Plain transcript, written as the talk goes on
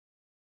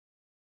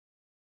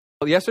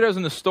Yesterday I was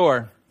in the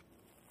store,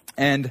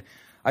 and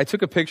I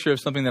took a picture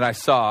of something that I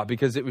saw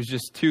because it was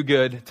just too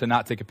good to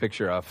not take a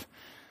picture of.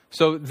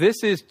 So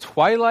this is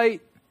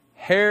Twilight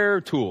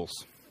hair tools,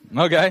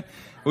 okay?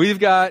 We've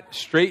got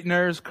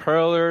straighteners,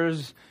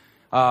 curlers,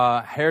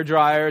 hair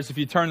dryers. If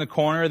you turn the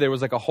corner, there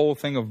was like a whole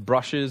thing of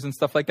brushes and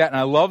stuff like that. And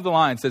I love the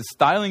line. It says,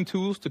 styling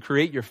tools to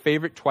create your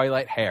favorite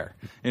Twilight hair,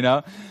 you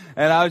know?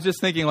 And I was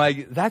just thinking,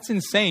 like, that's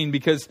insane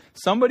because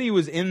somebody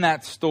was in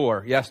that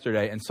store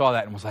yesterday and saw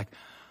that and was like,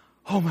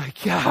 oh my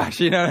gosh,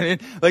 you know what I mean?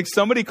 Like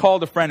somebody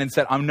called a friend and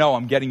said,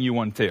 I'm getting you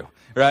one too,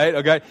 right?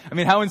 Okay. I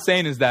mean, how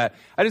insane is that?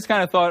 I just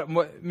kind of thought,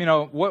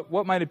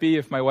 what might it be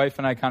if my wife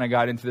and I kind of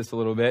got into this a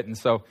little bit? And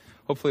so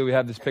hopefully we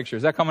have this picture.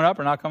 Is that coming up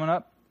or not coming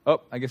up?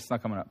 Oh, I guess it's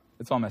not coming up.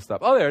 It's all messed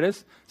up. Oh, there it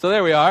is. So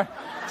there we are.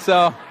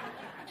 So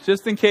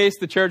just in case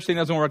the church thing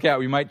doesn't work out,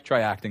 we might try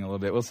acting a little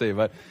bit. We'll see.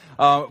 But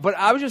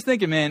I was just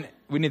thinking, man,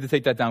 we need to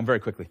take that down very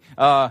quickly.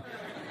 I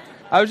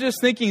was just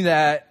thinking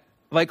that,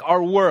 like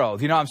our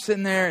world, I'm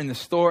sitting there in the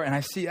store and I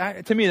see,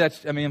 to me,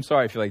 I'm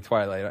sorry if you like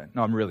Twilight.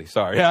 No, I'm really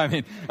sorry.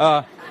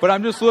 But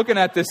I'm just looking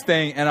at this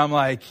thing and I'm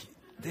like,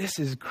 this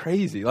is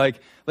crazy. Like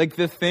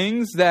the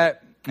things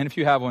that, and if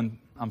you have one,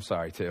 I'm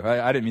sorry too.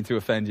 I didn't mean to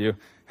offend you.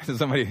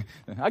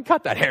 I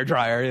cut that hair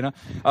dryer,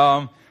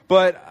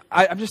 But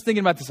I'm just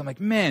thinking about this. I'm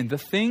like, man, the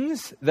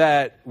things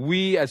that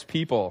we as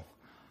people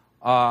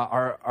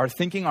are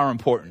thinking are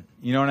important.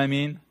 You know what I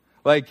mean?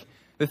 Like,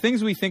 the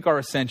things we think are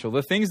essential,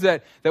 the things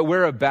that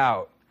we're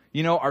about,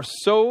 are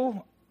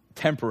so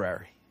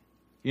temporary.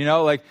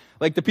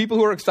 Like the people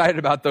who are excited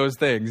about those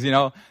things,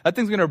 that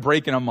thing's going to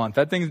break in a month.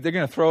 That thing, they're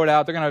going to throw it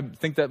out. They're going to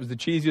think that was the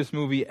cheesiest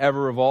movie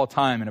ever of all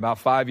time. In about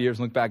 5 years,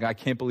 and look back, I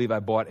can't believe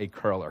I bought a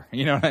curler.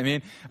 You know what I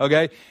mean?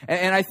 Okay.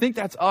 And I think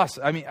that's us.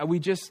 I mean,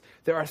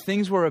 there are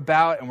things we're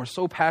about and we're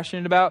so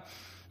passionate about.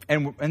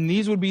 And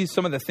these would be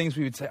some of the things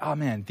we would say, oh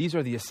man, these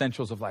are the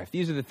essentials of life.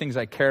 These are the things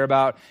I care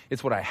about.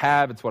 It's what I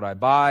have. It's what I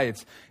buy.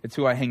 It's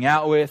who I hang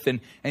out with.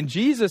 And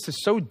Jesus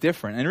is so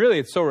different. And really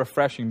it's so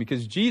refreshing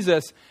because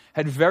Jesus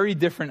had very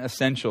different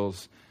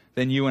essentials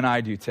than you and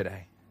I do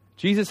today.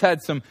 Jesus had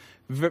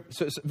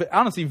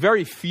honestly,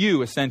 very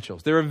few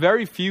essentials. There are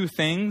very few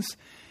things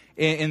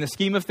in the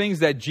scheme of things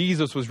that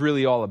Jesus was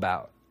really all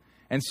about.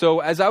 And so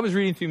as I was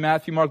reading through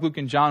Matthew, Mark, Luke,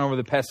 and John over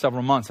the past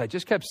several months, I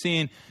just kept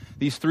seeing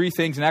these three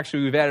things. And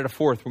actually, we've added a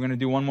fourth. We're going to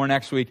do one more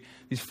next week.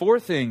 These four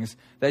things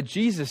that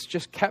Jesus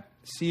just kept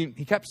seeing.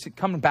 He kept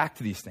coming back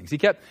to these things. He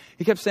kept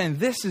saying,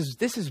 this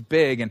is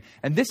big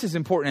and this is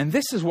important. And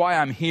this is why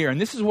I'm here.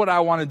 And this is what I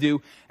want to do.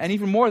 And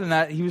even more than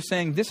that, he was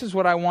saying, this is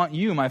what I want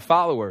you, my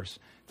followers,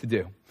 to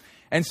do.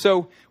 And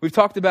so we've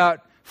talked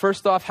about,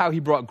 first off, how he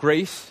brought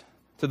grace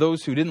to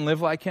those who didn't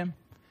live like him.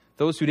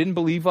 Those who didn't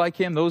believe like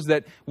him, those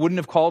that wouldn't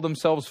have called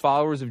themselves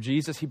followers of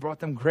Jesus, he brought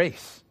them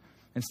grace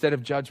instead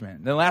of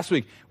judgment. Then last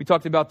week, we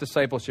talked about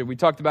discipleship. We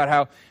talked about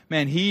how,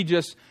 man, he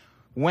just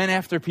went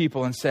after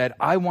people and said,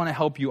 I want to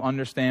help you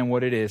understand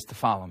what it is to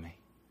follow me.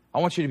 I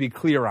want you to be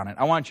clear on it.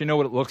 I want you to know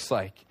what it looks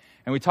like.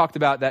 And we talked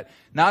about that.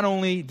 Not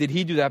only did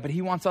he do that, but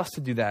he wants us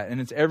to do that. And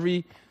it's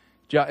the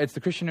job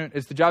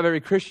of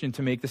every Christian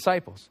to make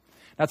disciples.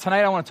 Now,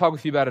 tonight I want to talk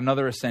with you about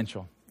another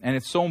essential. And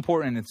it's so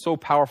important and it's so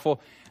powerful.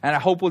 And I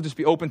hope we'll just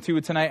be open to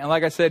it tonight. And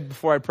like I said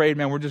before I prayed,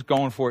 man, we're just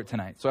going for it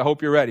tonight. So I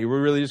hope you're ready.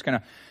 We're really just going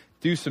to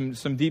do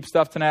some deep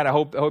stuff tonight. I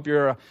hope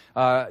you're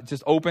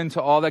just open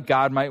to all that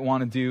God might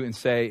want to do and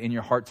say in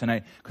your heart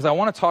tonight. Because I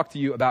want to talk to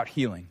you about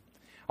healing.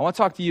 I want to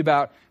talk to you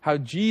about how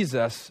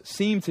Jesus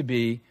seemed to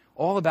be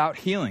all about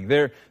healing.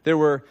 There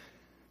were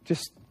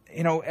just,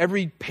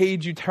 every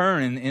page you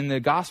turn in the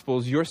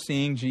Gospels, you're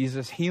seeing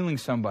Jesus healing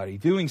somebody,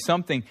 doing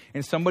something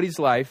in somebody's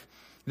life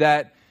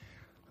that,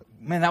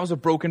 man, that was a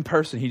broken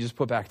person he just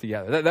put back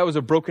together. That was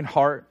a broken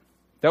heart.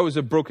 That was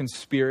a broken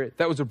spirit.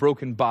 That was a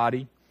broken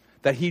body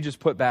that he just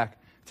put back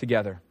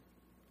together.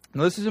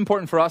 Now, this is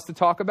important for us to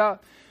talk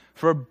about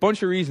for a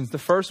bunch of reasons. The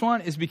first one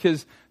is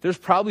because there's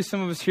probably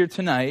some of us here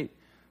tonight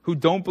who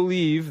don't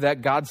believe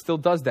that God still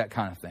does that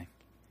kind of thing.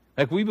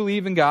 Like, we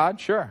believe in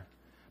God, sure,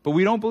 but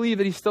we don't believe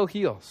that he still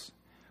heals.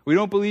 We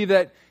don't believe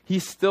that he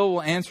still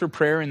will answer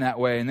prayer in that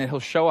way and that he'll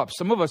show up.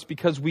 Some of us,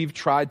 because we've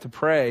tried to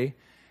pray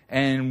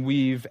and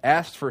we've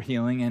asked for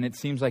healing, and it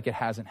seems like it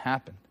hasn't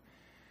happened.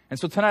 And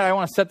so tonight I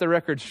want to set the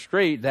record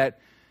straight that,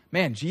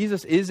 man,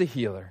 Jesus is a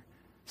healer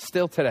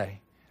still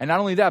today. And not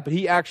only that, but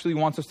he actually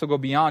wants us to go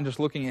beyond just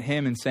looking at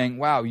him and saying,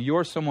 wow,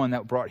 you're someone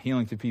that brought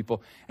healing to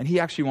people. And he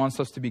actually wants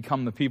us to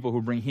become the people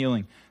who bring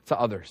healing to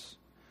others.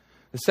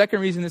 The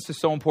second reason this is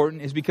so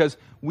important is because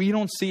we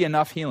don't see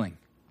enough healing.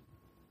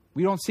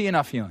 We don't see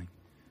enough healing.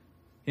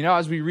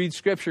 As we read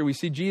Scripture, we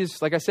see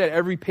Jesus, like I said,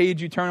 every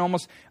page you turn,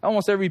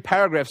 almost every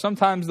paragraph,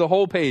 sometimes the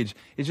whole page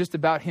is just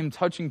about him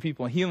touching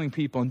people, healing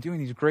people, and doing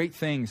these great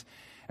things.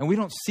 And we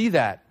don't see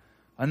that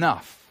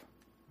enough.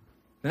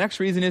 The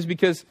next reason is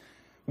because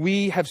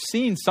we have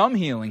seen some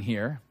healing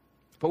here,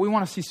 but we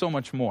want to see so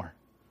much more.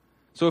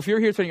 So if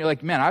you're here tonight, you're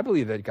like, man, I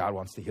believe that God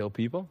wants to heal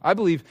people. I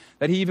believe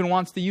that he even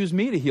wants to use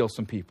me to heal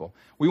some people.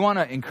 We want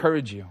to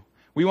encourage you.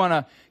 We want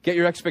to get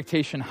your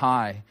expectation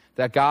high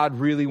that God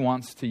really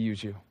wants to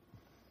use you.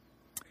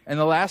 And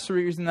the last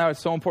reason that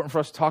it's so important for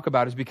us to talk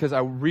about is because I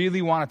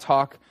really want to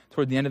talk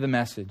toward the end of the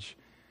message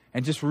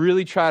and just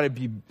really try to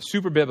be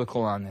super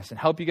biblical on this and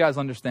help you guys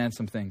understand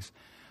some things.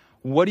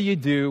 What do you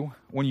do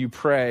when you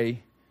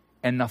pray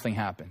and nothing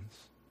happens?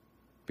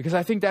 Because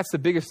I think that's the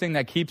biggest thing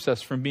that keeps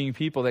us from being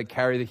people that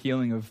carry the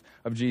healing of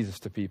Jesus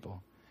to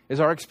people, is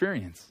our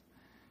experience.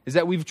 Is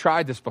that we've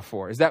tried this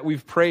before. Is that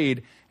we've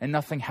prayed and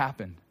nothing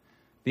happened.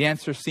 The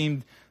answer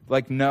seemed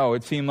like no.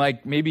 It seemed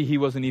like maybe he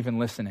wasn't even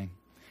listening.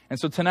 And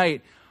so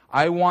tonight,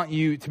 I want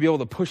you to be able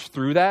to push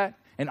through that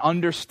and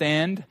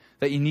understand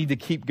that you need to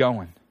keep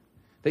going,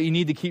 that you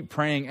need to keep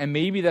praying, and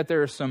maybe that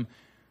there are some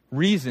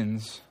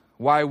reasons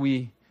why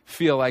we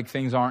feel like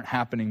things aren't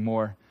happening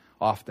more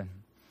often.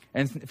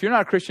 And if you're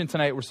not a Christian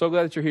tonight, we're so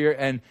glad that you're here.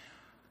 And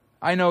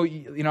I know,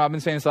 I've been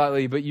saying this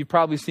lately, but you've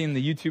probably seen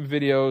the YouTube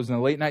videos and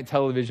the late night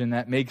television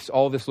that makes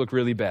all this look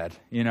really bad.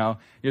 You're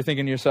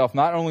thinking to yourself,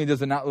 not only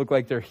does it not look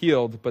like they're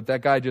healed, but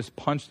that guy just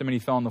punched him and he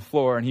fell on the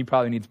floor and he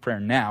probably needs prayer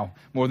now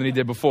more than he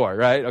did before,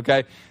 right?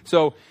 Okay.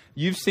 So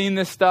you've seen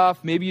this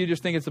stuff. Maybe you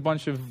just think it's a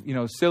bunch of,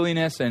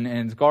 silliness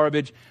and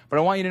garbage. But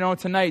I want you to know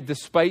tonight,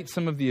 despite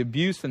some of the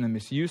abuse and the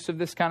misuse of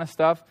this kind of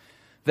stuff,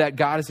 that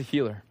God is a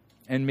healer.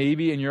 And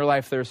maybe in your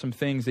life, there are some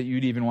things that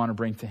you'd even want to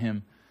bring to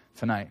him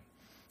tonight.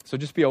 So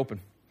just be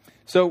open.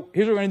 So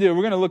here's what we're going to do.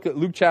 We're going to look at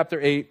Luke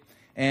chapter 8,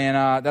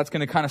 and that's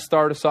going to kind of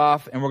start us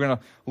off, and we're going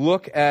to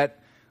look at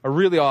a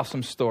really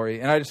awesome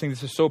story. And I just think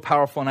this is so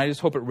powerful, and I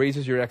just hope it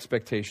raises your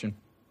expectation.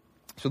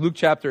 So Luke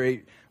chapter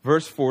 8,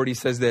 verse 40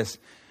 says this.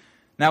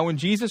 Now when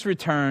Jesus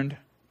returned,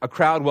 a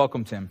crowd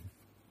welcomed him,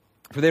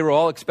 for they were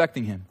all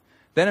expecting him.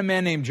 Then a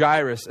man named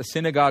Jairus, a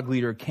synagogue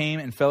leader, came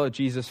and fell at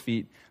Jesus'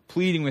 feet,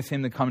 pleading with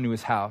him to come to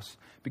his house,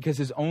 because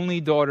his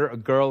only daughter, a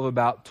girl of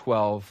about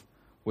 12,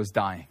 was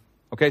dying.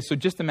 Okay, so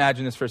just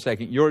imagine this for a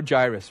second. You're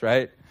Jairus,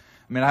 right?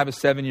 I mean, I have a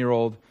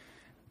 7-year-old,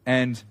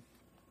 and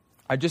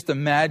I just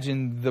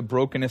imagine the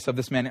brokenness of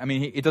this man. I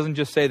mean, it doesn't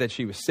just say that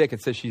she was sick.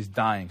 It says she's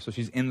dying. So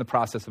she's in the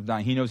process of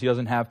dying. He knows he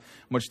doesn't have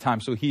much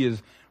time. So he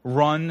has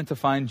run to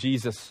find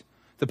Jesus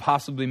to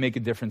possibly make a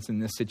difference in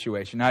this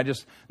situation. I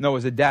just know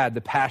as a dad,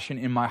 the passion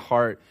in my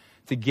heart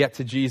to get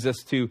to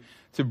Jesus, to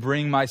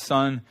bring my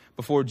son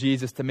before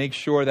Jesus, to make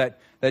sure that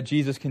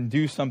Jesus can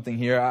do something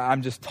here.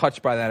 I'm just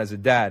touched by that as a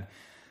dad.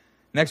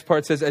 Next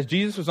part says, as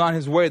Jesus was on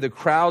his way, the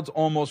crowds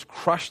almost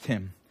crushed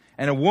him.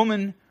 And a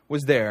woman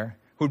was there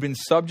who had been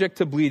subject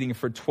to bleeding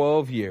for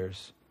 12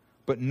 years,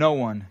 but no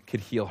one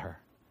could heal her.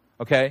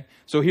 Okay?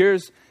 So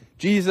here's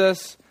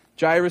Jesus.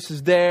 Jairus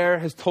is there,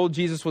 has told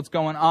Jesus what's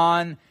going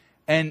on.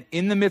 And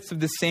in the midst of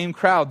the same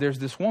crowd, there's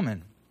this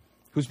woman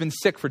who's been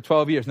sick for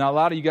 12 years. Now, a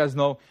lot of you guys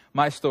know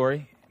my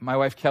story. My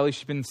wife, Kelly,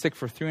 she's been sick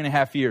for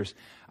 3.5 years.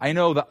 I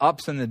know the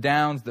ups and the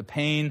downs, the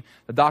pain,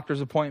 the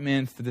doctor's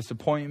appointments, the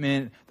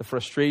disappointment, the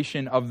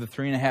frustration of the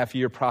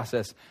 3.5-year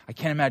process. I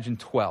can't imagine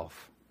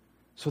 12.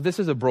 So this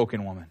is a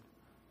broken woman.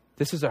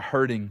 This is a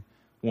hurting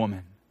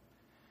woman.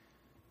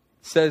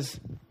 It says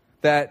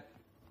that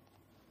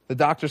the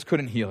doctors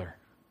couldn't heal her.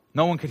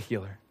 No one could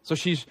heal her. So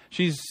she's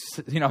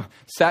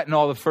sat in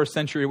all the first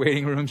century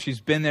waiting rooms.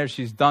 She's been there.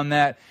 She's done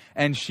that.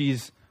 And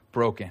she's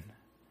broken.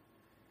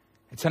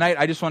 And tonight,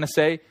 I just want to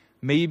say,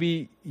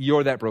 maybe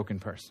you're that broken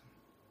person.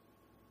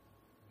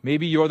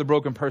 Maybe you're the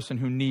broken person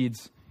who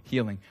needs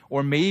healing.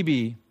 Or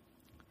maybe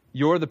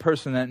you're the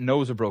person that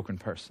knows a broken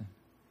person.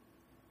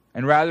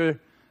 And rather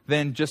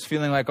than just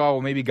feeling like, oh,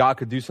 well, maybe God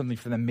could do something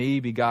for them,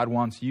 maybe God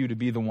wants you to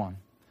be the one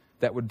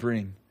that would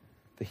bring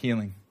the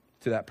healing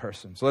to that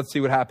person. So let's see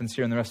what happens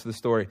here in the rest of the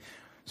story.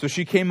 So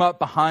she came up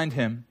behind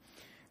him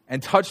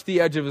and touched the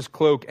edge of his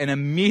cloak, and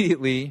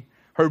immediately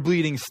her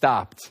bleeding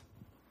stopped.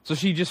 So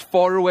she just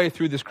fought her way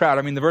through this crowd.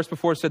 I mean, the verse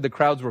before said the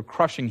crowds were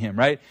crushing him,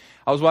 right?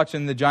 I was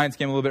watching the Giants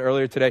game a little bit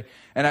earlier today,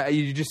 and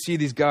you just see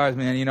these guys,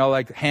 man,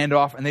 like hand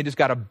off, and they just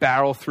got to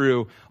barrel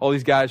through all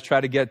these guys,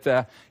 try to get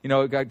to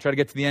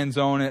the end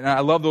zone. And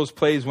I love those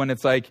plays when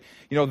it's like,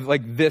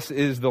 like this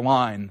is the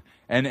line.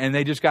 And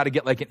they just got to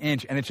get like an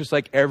inch. And it's just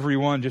like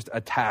everyone just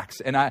attacks.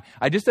 And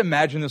I just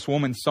imagine this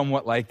woman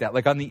somewhat like that.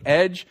 Like on the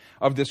edge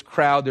of this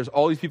crowd, there's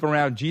all these people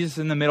around, Jesus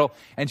in the middle.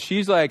 And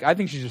she's like, I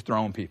think she's just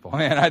throwing people.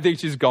 Man, I think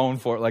she's going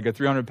for it like a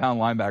 300-pound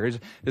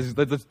linebacker.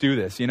 Let's do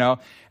this,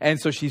 And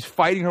so she's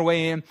fighting her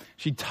way in.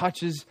 She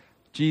touches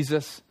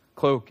Jesus'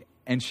 cloak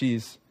and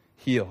she's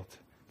healed.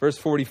 Verse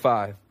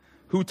 45,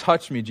 who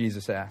touched me,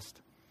 Jesus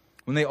asked.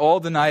 When they all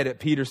denied it,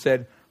 Peter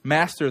said,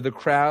 Master,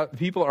 the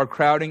people are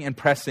crowding and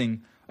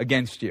pressing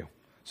against you.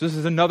 So this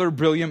is another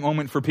brilliant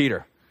moment for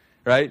Peter,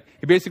 right?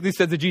 He basically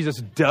said to Jesus,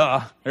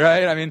 duh,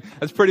 right? I mean,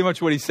 that's pretty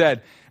much what he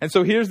said. And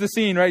so here's the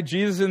scene, right?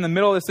 Jesus is in the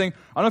middle of this thing.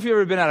 I don't know if you've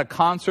ever been at a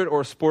concert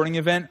or a sporting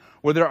event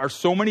where there are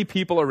so many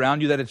people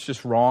around you that it's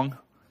just wrong,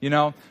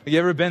 Have you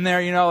ever been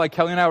there, like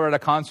Kelly and I were at a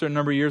concert a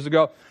number of years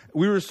ago.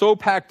 We were so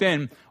packed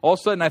in, all of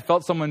a sudden I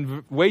felt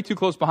someone way too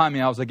close behind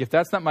me. I was like, if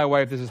that's not my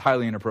wife, this is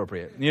highly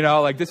inappropriate.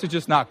 This is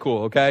just not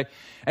cool, okay?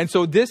 And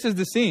so this is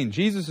the scene.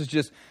 Jesus is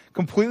just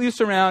completely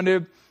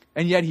surrounded.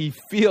 And yet he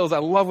feels, I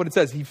love what it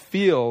says, he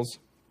feels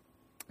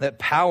that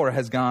power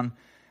has gone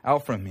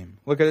out from him.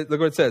 Look what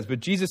it says. But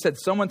Jesus said,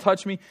 someone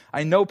touched me.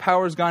 I know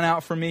power has gone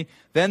out from me.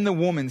 Then the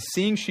woman,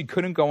 seeing she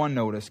couldn't go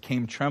unnoticed,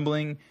 came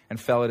trembling and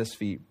fell at his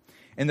feet.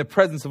 In the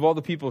presence of all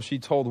the people, she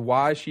told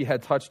why she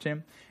had touched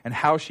him and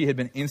how she had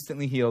been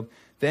instantly healed.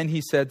 Then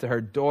he said to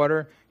her,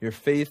 daughter, your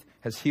faith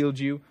has healed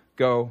you.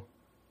 Go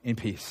in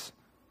peace.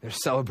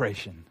 There's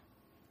celebration.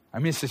 I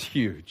mean, this is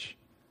huge.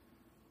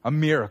 A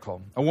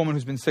miracle. A woman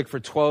who's been sick for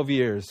 12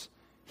 years,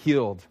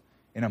 healed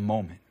in a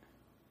moment.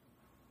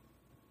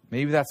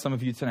 Maybe that's some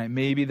of you tonight.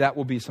 Maybe that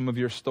will be some of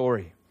your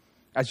story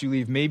as you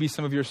leave. Maybe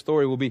some of your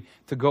story will be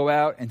to go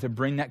out and to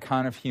bring that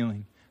kind of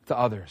healing to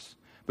others.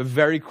 But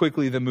very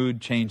quickly, the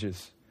mood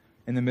changes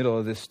in the middle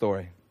of this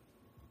story.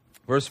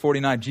 Verse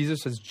 49,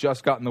 Jesus has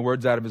just gotten the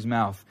words out of his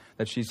mouth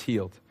that she's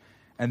healed.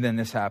 And then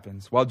this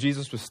happens. While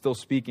Jesus was still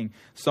speaking,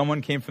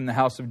 someone came from the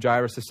house of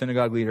Jairus, the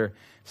synagogue leader,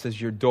 says,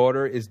 your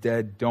daughter is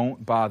dead.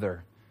 Don't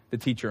bother the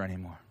teacher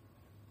anymore.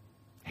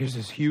 Here's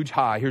this huge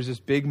high. Here's this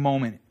big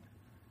moment.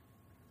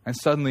 And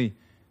suddenly,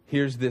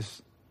 here's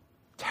this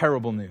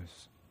terrible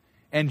news.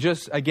 And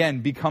just, again,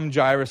 become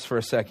Jairus for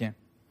a second.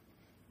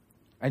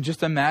 And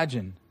just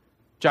imagine,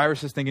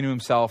 Jairus is thinking to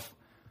himself,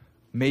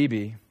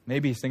 maybe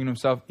he's thinking to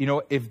himself,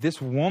 if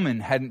this woman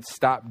hadn't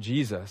stopped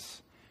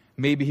Jesus,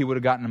 maybe he would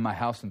have gotten to my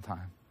house in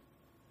time.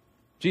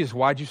 Jesus,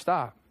 why'd you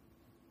stop?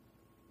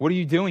 What are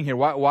you doing here?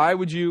 Why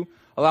would you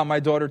allow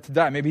my daughter to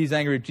die? Maybe he's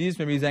angry at Jesus.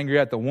 Maybe he's angry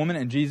at the woman.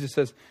 And Jesus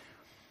says,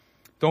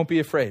 don't be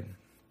afraid.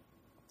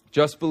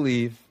 Just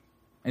believe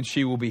and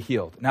she will be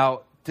healed.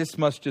 Now, this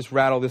must just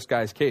rattle this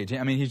guy's cage.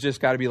 I mean, he's just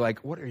got to be like,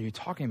 what are you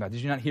talking about?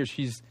 Did you not hear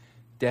she's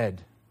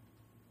dead?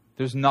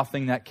 There's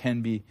nothing that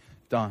can be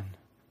done.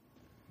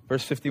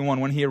 Verse 51,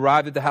 when he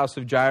arrived at the house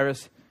of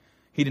Jairus,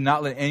 he did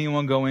not let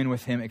anyone go in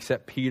with him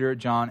except Peter,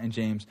 John, and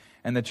James,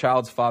 and the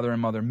child's father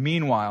and mother.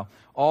 Meanwhile,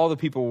 all the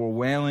people were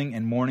wailing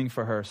and mourning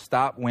for her.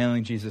 Stop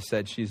wailing, Jesus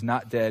said. She's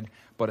not dead,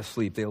 but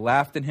asleep. They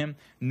laughed at him,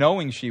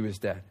 knowing she was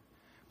dead.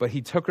 But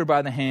he took her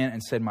by the hand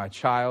and said, my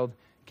child,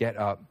 get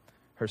up.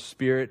 Her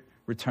spirit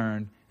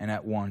returned, and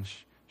at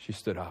once she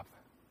stood up.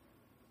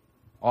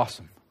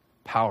 Awesome,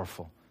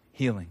 powerful,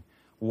 healing.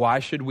 Why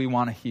should we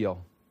want to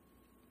heal?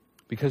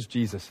 Because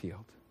Jesus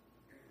healed.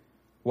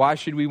 Why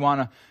should we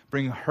want to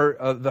bring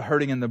the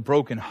hurting and the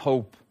broken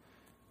hope,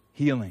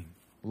 healing,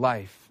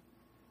 life?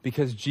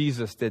 Because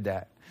Jesus did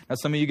that. Now,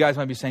 some of you guys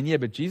might be saying, yeah,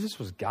 but Jesus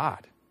was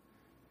God.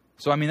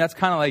 So, I mean, that's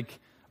kind of like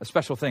a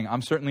special thing.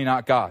 I'm certainly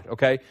not God,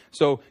 okay?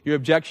 So your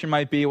objection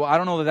might be, well, I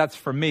don't know that that's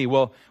for me.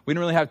 Well, we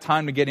don't really have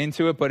time to get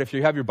into it, but if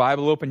you have your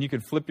Bible open, you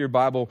could flip your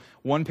Bible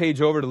one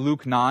page over to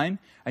Luke 9,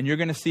 and you're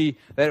going to see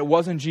that it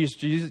wasn't just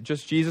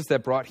Jesus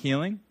that brought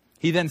healing.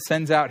 He then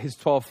sends out his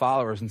 12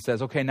 followers and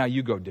says, okay, now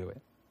you go do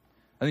it.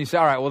 And you say,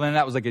 all right, well, then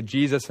that was like a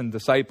Jesus and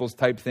disciples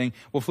type thing.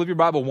 Well, flip your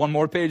Bible one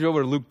more page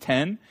over to Luke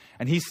 10,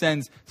 and he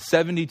sends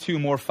 72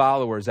 more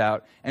followers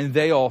out, and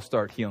they all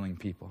start healing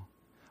people.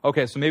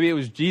 Okay, so maybe it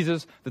was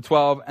Jesus, the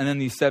 12, and then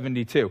these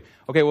 72.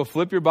 Okay, well,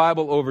 flip your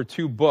Bible over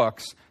 2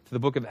 books to the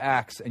book of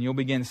Acts, and you'll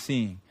begin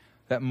seeing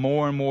that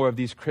more and more of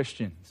these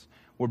Christians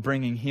were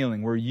bringing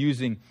healing. Were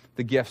using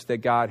the gifts that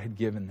God had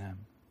given them.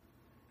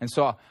 And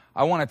so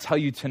I want to tell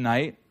you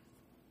tonight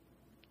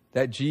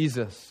that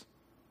Jesus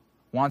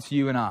wants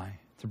you and I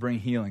to bring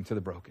healing to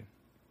the broken.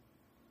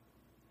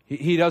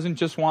 He doesn't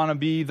just want to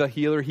be the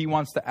healer. He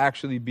wants to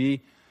actually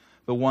be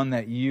the one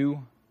that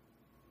you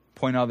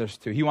point others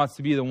to. He wants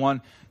to be the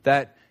one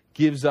that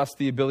gives us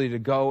the ability to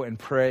go and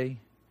pray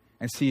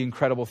and see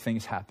incredible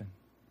things happen.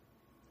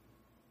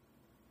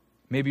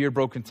 Maybe you're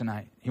broken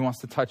tonight. He wants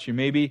to touch you.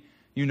 Maybe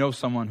you know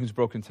someone who's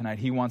broken tonight.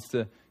 He wants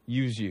to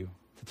use you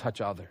to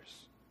touch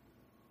others.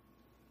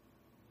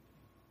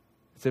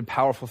 It's a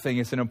powerful thing.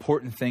 It's an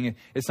important thing.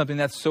 It's something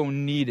that's so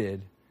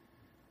needed.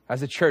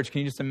 As a church,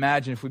 can you just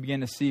imagine if we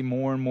begin to see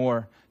more and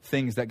more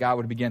things that God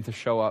would begin to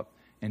show up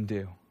and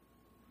do?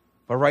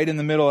 But right in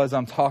the middle, as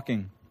I'm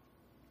talking,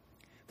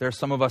 there are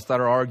some of us that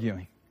are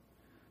arguing.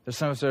 There's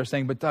some of us that are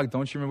saying, but Doug,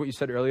 don't you remember what you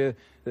said earlier?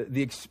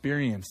 The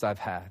experience I've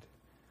had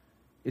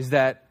is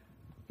that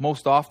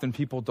most often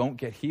people don't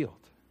get healed.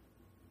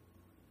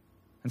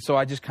 And so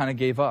I just kind of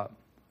gave up.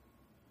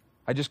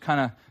 I just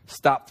kind of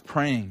stopped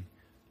praying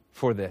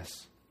for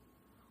this.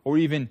 Or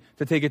even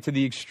to take it to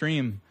the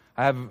extreme,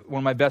 I have one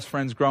of my best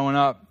friends growing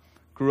up,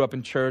 grew up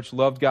in church,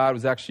 loved God,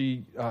 was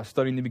actually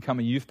studying to become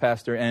a youth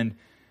pastor, and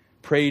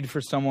prayed for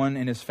someone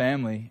in his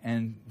family,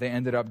 and they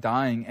ended up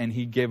dying, and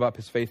he gave up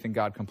his faith in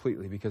God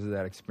completely because of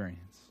that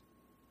experience.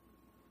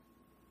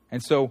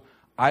 And so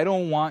I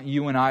don't want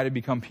you and I to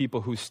become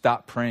people who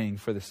stop praying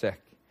for the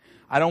sick.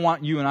 I don't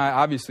want you and I,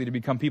 obviously, to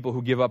become people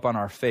who give up on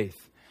our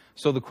faith.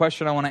 So the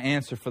question I want to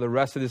answer for the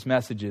rest of this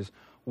message is,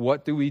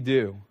 what do we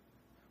do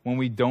when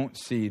we don't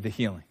see the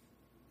healing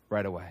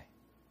right away?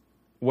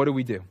 What do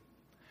we do?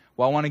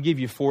 Well, I want to give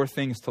you 4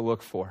 things to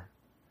look for,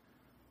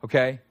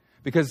 okay?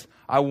 Because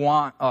I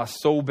want us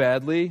so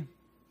badly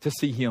to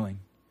see healing.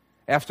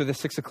 After the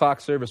 6 o'clock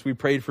service, we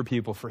prayed for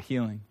people for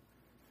healing.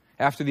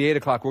 After the 8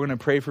 o'clock, we're going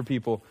to pray for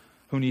people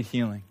who need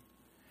healing.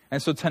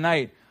 And so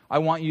tonight, I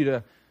want you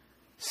to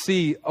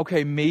see,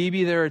 okay,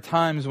 maybe there are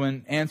times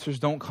when answers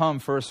don't come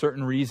for a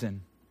certain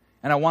reason.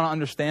 And I want to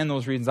understand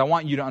those reasons. I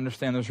want you to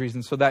understand those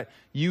reasons so that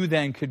you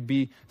then could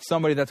be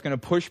somebody that's going to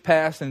push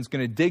past and is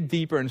going to dig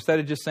deeper instead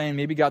of just saying,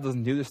 maybe God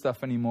doesn't do this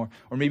stuff anymore,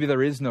 or maybe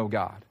there is no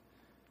God.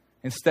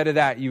 Instead of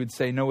that, you would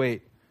say, no,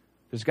 wait,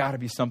 there's got to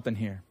be something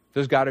here.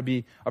 There's got to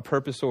be a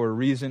purpose or a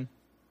reason.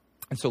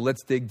 And so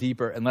let's dig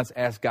deeper and let's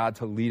ask God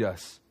to lead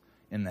us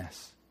in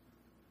this.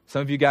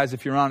 Some of you guys,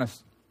 if you're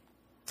honest,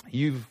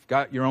 you've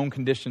got your own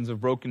conditions of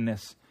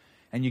brokenness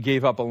and you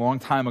gave up a long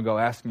time ago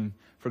asking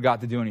for God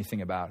to do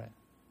anything about it.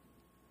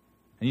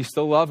 And you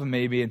still love him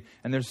maybe,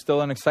 and there's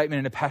still an excitement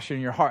and a passion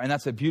in your heart, and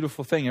that's a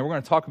beautiful thing. And we're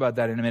going to talk about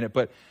that in a minute,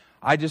 but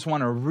I just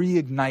want to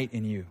reignite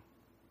in you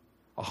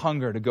a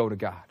hunger to go to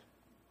God.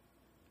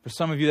 For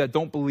some of you that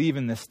don't believe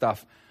in this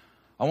stuff,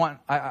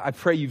 I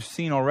pray you've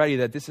seen already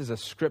that this is a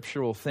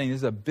scriptural thing. This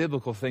is a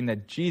biblical thing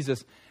that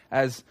Jesus,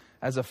 as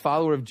a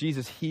follower of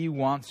Jesus, he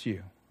wants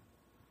you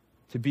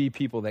to be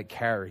people that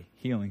carry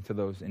healing to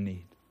those in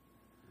need.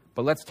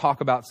 But let's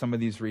talk about some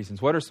of these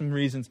reasons. What are some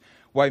reasons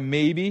why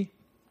maybe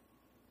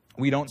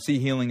we don't see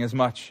healing as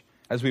much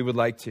as we would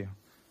like to?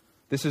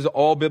 This is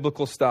all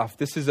biblical stuff.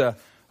 This is going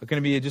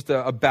to be just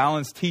a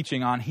balanced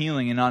teaching on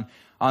healing and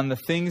on the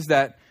things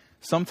that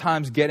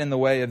sometimes get in the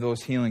way of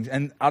those healings.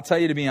 And I'll tell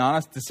you, to be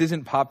honest, this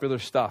isn't popular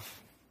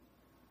stuff.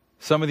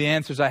 Some of the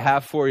answers I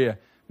have for you,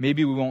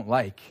 maybe we won't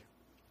like.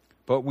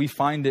 But we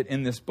find it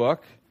in this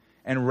book.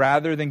 And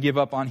rather than give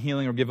up on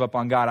healing or give up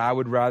on God, I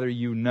would rather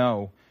you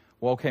know,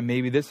 well, okay,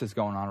 maybe this is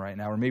going on right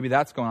now, or maybe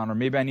that's going on, or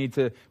maybe I need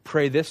to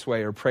pray this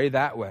way or pray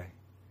that way.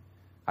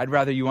 I'd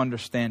rather you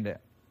understand it.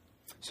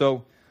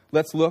 So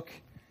let's look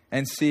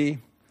and see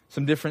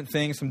some different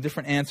things, some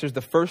different answers.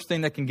 The first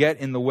thing that can get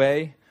in the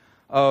way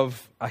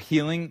of a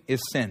healing is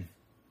sin.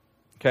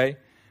 Okay?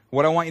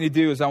 What I want you to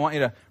do is I want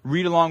you to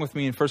read along with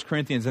me in 1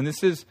 Corinthians. And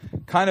this is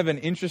kind of an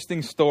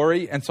interesting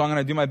story, and so I'm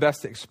going to do my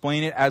best to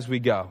explain it as we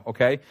go.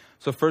 Okay?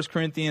 So 1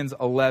 Corinthians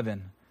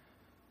 11.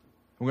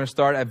 We're going to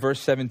start at verse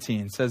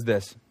 17. It says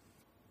this.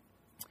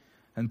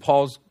 And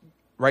Paul's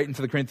writing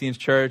to the Corinthians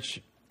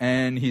church,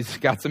 and he's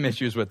got some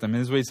issues with them.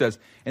 And this is what he says.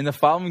 In the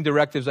following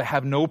directives, I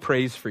have no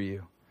praise for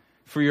you.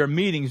 For your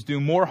meetings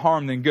do more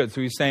harm than good.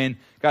 So he's saying,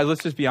 guys,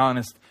 let's just be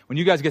honest. When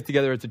you guys get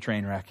together, it's a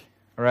train wreck.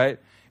 All right?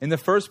 In the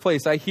first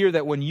place, I hear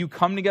that when you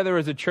come together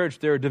as a church,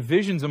 there are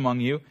divisions among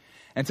you.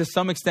 And to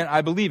some extent,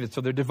 I believe it. So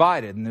they're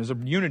divided, and there's a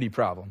unity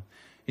problem.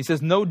 He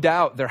says, no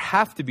doubt there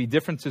have to be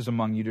differences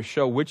among you to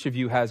show which of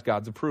you has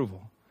God's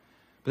approval.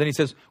 But then he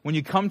says, when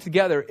you come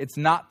together, it's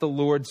not the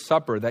Lord's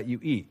Supper that you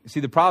eat.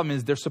 See, the problem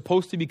is they're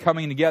supposed to be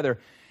coming together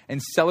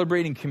and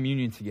celebrating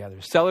communion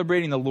together,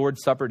 celebrating the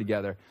Lord's Supper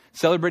together,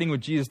 celebrating what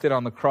Jesus did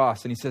on the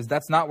cross. And he says,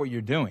 that's not what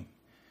you're doing.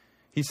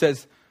 He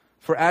says,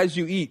 for as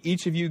you eat,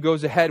 each of you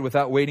goes ahead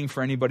without waiting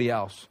for anybody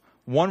else.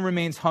 One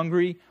remains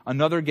hungry,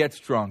 another gets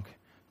drunk.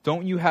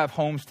 Don't you have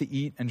homes to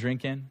eat and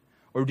drink in?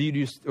 Or do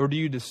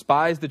you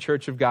despise the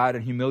church of God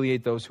and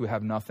humiliate those who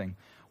have nothing?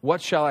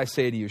 What shall I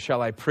say to you?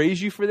 Shall I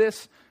praise you for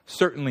this?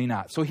 Certainly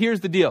not. So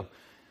here's the deal.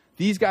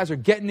 These guys are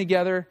getting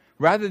together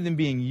rather than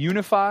being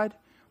unified,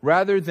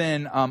 rather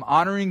than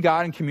honoring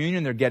God in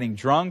communion. They're getting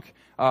drunk.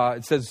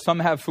 It says some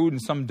have food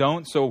and some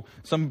don't. So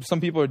some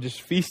people are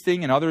just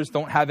feasting and others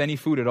don't have any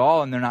food at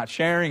all and they're not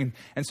sharing.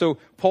 And so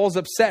Paul's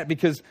upset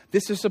because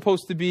this is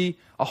supposed to be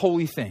a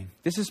holy thing.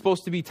 This is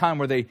supposed to be time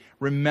where they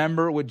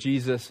remember what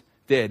Jesus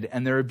did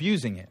and they're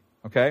abusing it.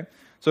 Okay?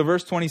 So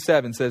verse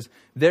 27 says,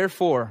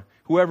 therefore,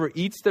 whoever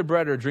eats the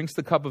bread or drinks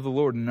the cup of the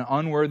Lord in an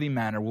unworthy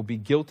manner will be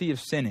guilty of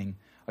sinning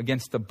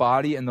against the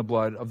body and the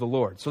blood of the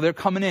Lord. So they're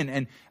coming in.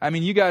 And I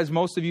mean, you guys,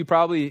 most of you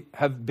probably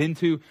have been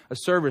to a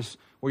service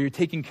where you're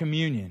taking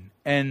communion.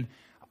 And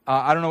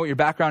I don't know what your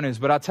background is,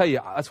 but I'll tell you,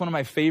 that's one of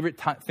my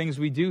favorite things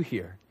we do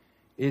here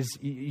is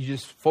you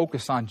just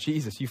focus on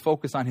Jesus. You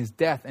focus on his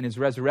death and his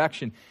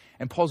resurrection.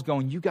 And Paul's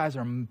going, you guys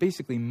are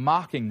basically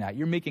mocking that.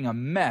 You're making a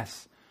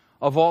mess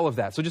of all of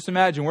that. So just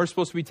imagine we're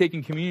supposed to be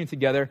taking communion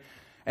together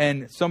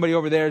and somebody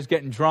over there is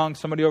getting drunk.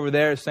 Somebody over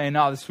there is saying,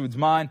 no, this food's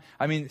mine.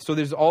 I mean, so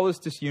there's all this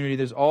disunity.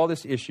 There's all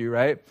this issue,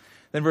 right?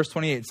 Then verse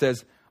 28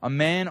 says, a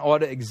man ought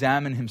to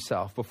examine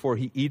himself before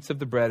he eats of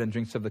the bread and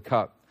drinks of the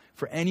cup.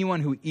 For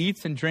anyone who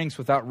eats and drinks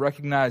without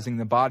recognizing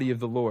the body of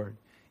the Lord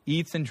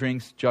eats and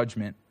drinks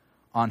judgment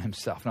on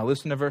himself. Now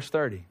listen to verse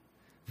 30.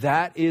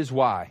 That is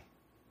why.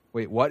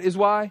 Wait, what is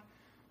why?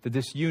 The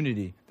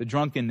disunity, the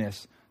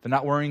drunkenness, the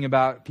not worrying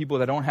about people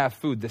that don't have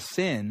food, the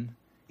sin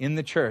in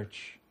the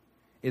church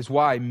is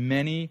why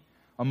many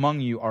among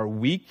you are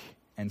weak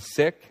and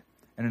sick,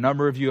 and a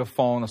number of you have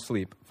fallen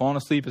asleep. Fallen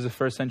asleep is a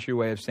first century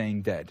way of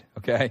saying dead,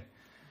 okay?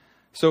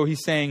 So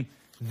he's saying,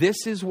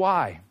 this is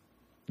why.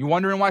 You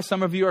wondering why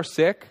some of you are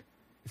sick?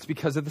 It's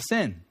because of the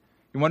sin.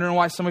 You're wondering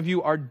why some of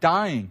you are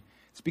dying?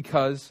 It's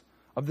because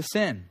of the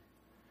sin.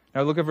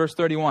 Now look at verse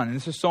 31, and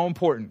this is so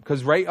important,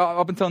 because right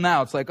up until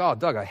now, it's like, oh,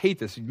 Doug, I hate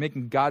this. You're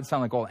making God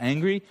sound like all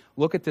angry.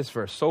 Look at this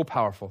verse, so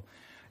powerful.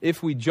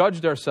 If we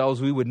judged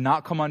ourselves, we would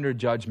not come under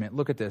judgment.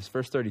 Look at this,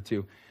 verse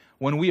 32.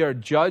 When we are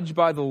judged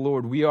by the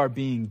Lord, we are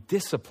being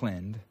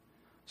disciplined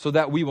so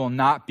that we will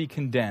not be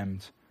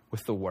condemned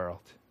with the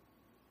world.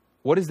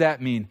 What does that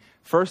mean?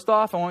 First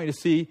off, I want you to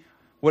see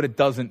what it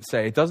doesn't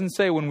say. It doesn't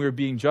say when we're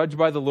being judged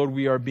by the Lord,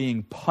 we are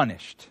being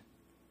punished.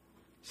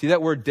 See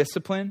that word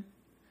discipline?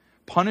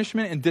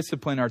 Punishment and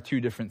discipline are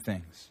two different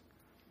things.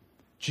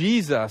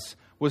 Jesus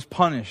was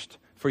punished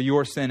for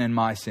your sin and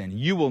my sin.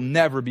 You will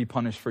never be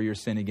punished for your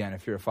sin again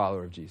if you're a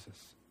follower of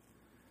Jesus.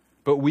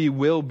 But we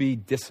will be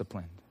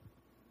disciplined.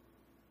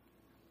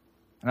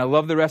 And I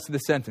love the rest of the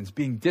sentence,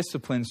 being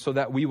disciplined so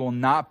that we will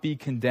not be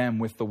condemned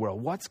with the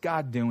world. What's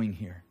God doing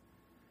here?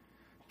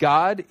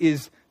 God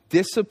is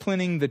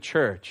disciplining the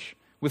church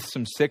with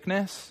some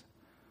sickness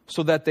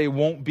so that they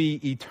won't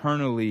be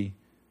eternally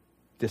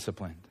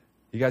disciplined.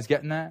 You guys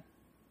getting that?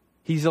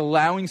 He's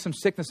allowing some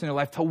sickness in their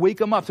life to wake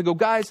them up, to go,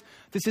 guys,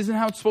 this isn't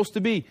how it's supposed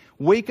to be.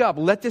 Wake up.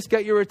 Let this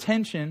get your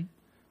attention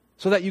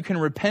so that you can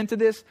repent of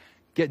this,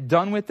 get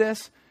done with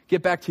this,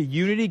 get back to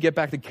unity, get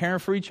back to caring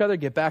for each other,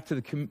 get back to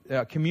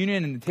the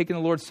communion and taking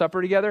the Lord's Supper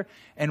together.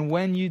 And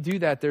when you do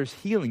that, there's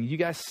healing. You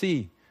guys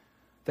see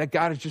that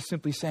God is just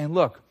simply saying,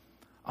 look,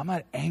 I'm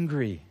not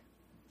angry.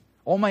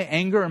 All my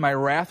anger and my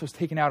wrath was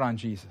taken out on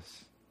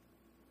Jesus.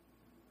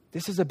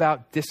 This is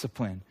about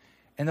discipline.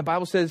 And the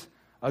Bible says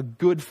a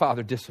good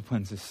father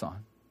disciplines his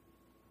son.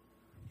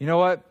 You know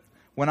what?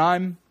 When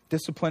I'm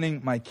disciplining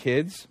my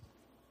kids,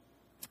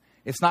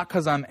 it's not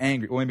because I'm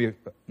angry. Well, maybe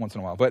once in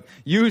a while. But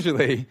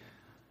usually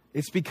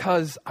it's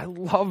because I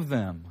love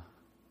them.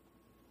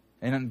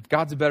 And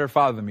God's a better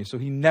father than me, so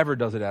he never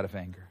does it out of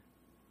anger.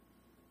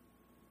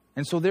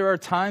 And so there are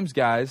times,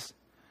 guys,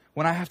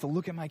 when I have to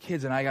look at my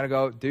kids and I got to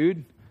go,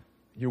 dude,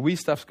 your Wii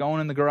stuff's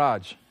going in the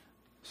garage.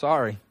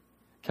 Sorry.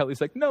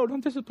 Kelly's like, no,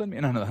 don't discipline me.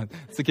 No,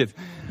 it's the kids,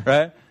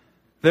 right?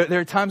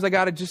 There are times I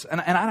got to just, and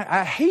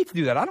I hate to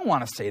do that. I don't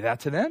want to say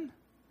that to them.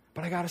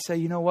 But I got to say,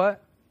 you know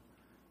what?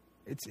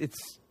 It's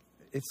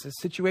a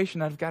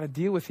situation I've got to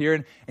deal with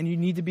here. And you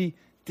need to be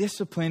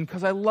disciplined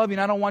because I love you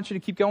and I don't want you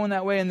to keep going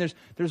that way. And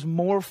there's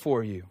more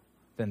for you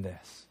than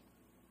this.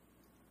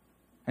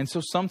 And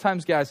so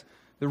sometimes, guys,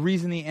 the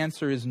reason the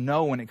answer is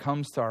no when it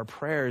comes to our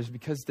prayers is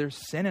because there's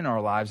sin in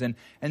our lives. And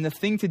the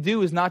thing to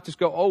do is not just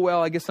go, oh,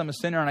 well, I guess I'm a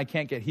sinner and I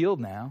can't get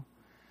healed now.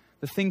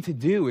 The thing to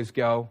do is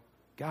go,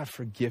 God,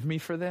 forgive me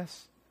for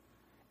this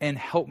and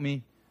help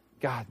me.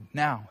 God,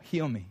 now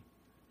heal me.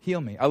 Heal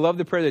me. I love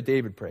the prayer that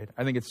David prayed.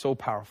 I think it's so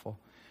powerful.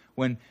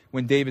 When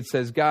David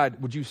says,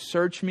 God, would you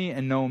search me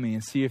and know me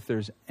and see if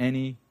there's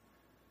any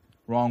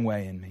wrong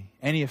way in me,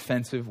 any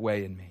offensive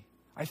way in me.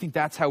 I think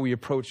that's how we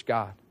approach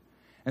God.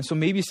 And so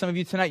maybe some of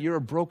you tonight, you're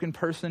a broken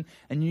person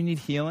and you need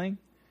healing.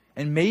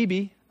 And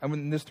maybe,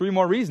 there's three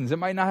more reasons. It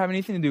might not have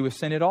anything to do with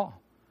sin at all.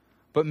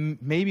 But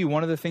maybe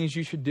one of the things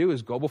you should do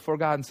is go before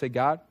God and say,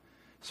 God,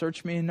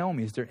 search me and know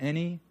me. Is there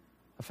any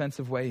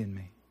offensive way in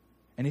me?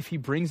 And if he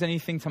brings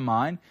anything to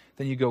mind,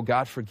 then you go,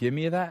 God, forgive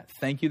me of that.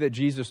 Thank you that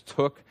Jesus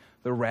took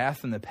the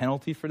wrath and the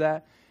penalty for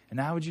that. And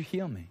now would you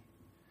heal me?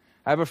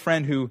 I have a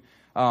friend who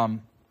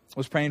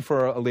was praying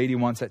for a lady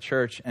once at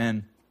church,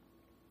 and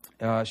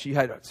she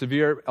had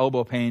severe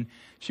elbow pain.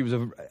 She was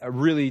a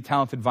really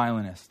talented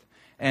violinist.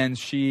 And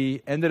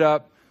she ended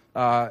up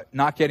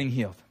not getting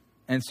healed.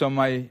 And so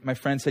my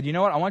friend said, you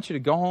know what? I want you to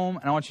go home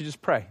and I want you to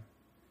just pray.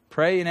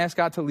 Pray and ask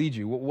God to lead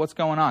you. What's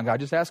going on? God,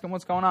 just ask him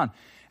what's going on.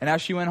 And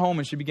as she went home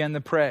and she began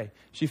to pray,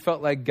 she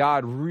felt like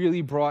God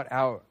really brought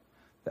out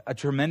a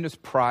tremendous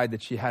pride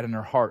that she had in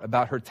her heart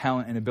about her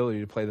talent and ability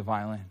to play the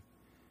violin.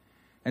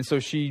 And so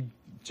she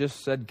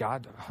just said,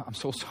 God, I'm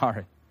so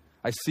sorry.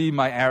 I see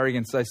my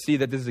arrogance. I see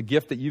that this is a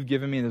gift that you've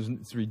given me, and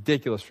it's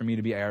ridiculous for me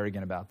to be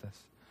arrogant about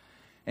this.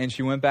 And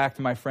she went back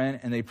to my friend,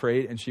 and they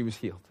prayed, and she was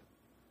healed.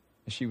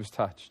 And she was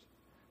touched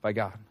by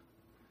God.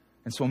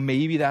 And so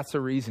maybe that's a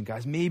reason,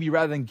 guys. Maybe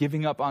rather than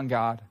giving up on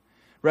God,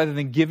 rather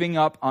than giving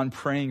up on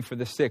praying for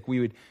the sick, we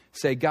would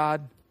say,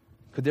 God,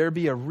 could there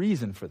be a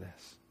reason for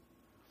this?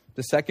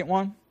 The second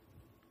one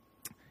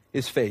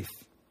is faith.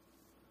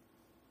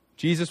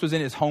 Jesus was in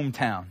his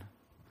hometown,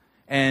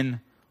 and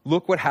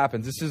look what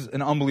happens. This is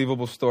an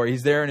unbelievable story.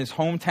 He's there in his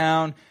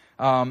hometown,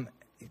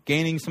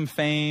 gaining some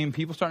fame.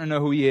 People starting to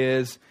know who he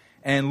is.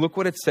 And look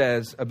what it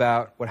says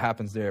about what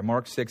happens there.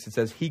 Mark 6, it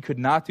says, he could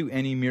not do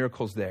any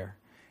miracles there,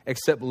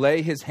 except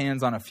lay his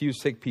hands on a few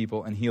sick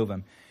people and heal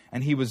them.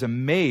 And he was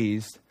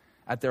amazed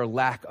at their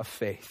lack of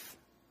faith.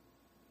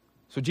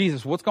 So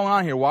Jesus, what's going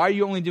on here? Why are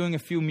you only doing a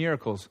few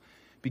miracles?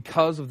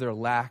 Because of their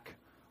lack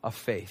of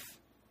faith.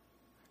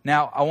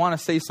 Now, I want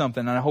to say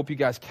something, and I hope you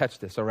guys catch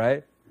this, all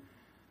right?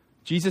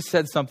 Jesus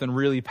said something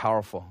really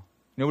powerful.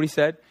 You know what he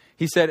said?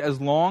 He said,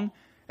 as long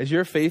as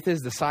your faith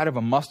is the size of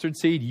a mustard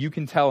seed, you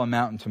can tell a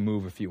mountain to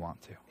move if you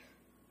want to. So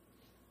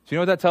you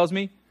know what that tells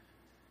me?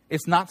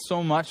 It's not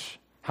so much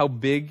how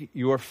big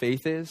your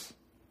faith is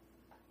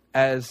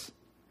as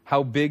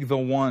how big the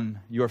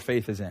one your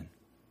faith is in.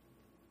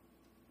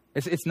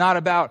 It's not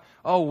about,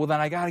 oh, well, then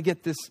I got to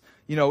get this,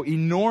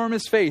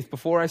 enormous faith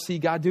before I see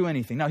God do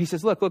anything. No, he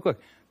says, look.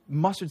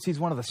 Mustard seed is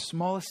one of the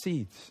smallest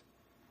seeds.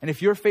 And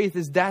if your faith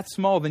is that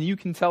small, then you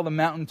can tell the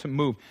mountain to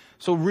move.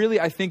 So really,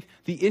 I think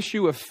the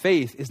issue of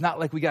faith is not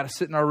like we got to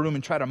sit in our room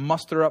and try to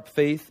muster up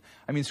faith.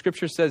 I mean,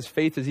 Scripture says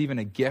faith is even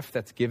a gift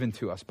that's given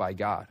to us by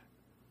God.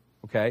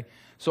 Okay?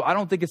 So I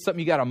don't think it's something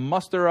you got to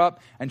muster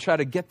up and try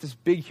to get this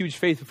big, huge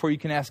faith before you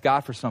can ask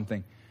God for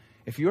something.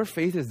 If your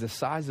faith is the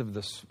size of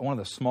one of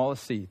the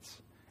smallest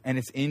seeds and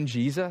it's in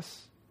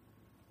Jesus,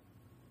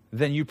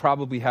 then you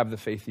probably have the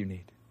faith you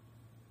need.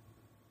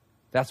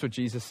 That's what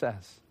Jesus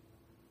says.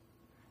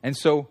 And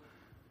so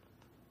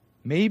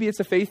maybe it's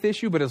a faith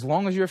issue, but as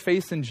long as your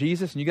faith's in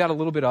Jesus and you got a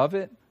little bit of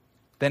it,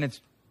 then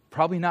it's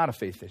probably not a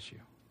faith issue.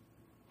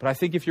 But I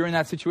think if you're in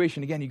that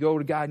situation, again, you go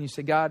to God and you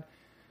say, God,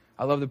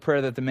 I love the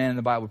prayer that the man in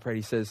the Bible prayed.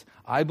 He says,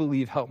 I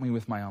believe, help me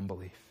with my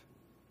unbelief.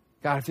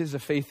 God, if this is a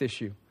faith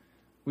issue,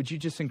 would you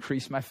just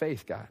increase my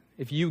faith, God?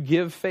 If you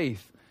give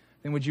faith,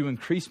 then would you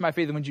increase my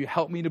faith? And would you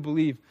help me to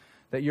believe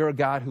that you're a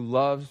God who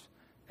loves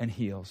and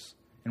heals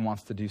and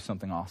wants to do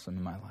something awesome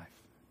in my life?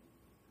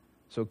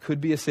 So it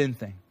could be a sin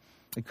thing.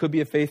 It could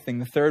be a faith thing.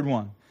 The third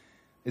one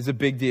is a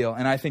big deal.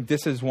 And I think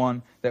this is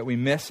one that we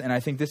miss. And I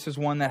think this is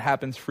one that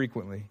happens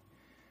frequently.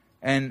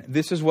 And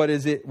this is what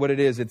it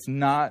is. It's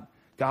not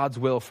God's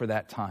will for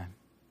that time.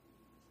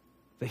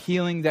 The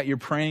healing that you're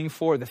praying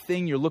for, the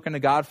thing you're looking to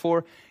God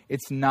for,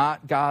 it's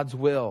not God's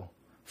will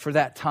for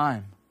that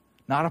time.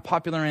 Not a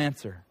popular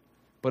answer,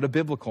 but a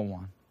biblical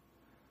one.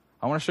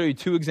 I want to show you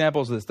two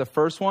examples of this. The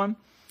first one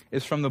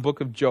is from the book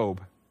of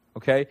Job.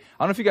 Okay? I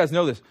don't know if you guys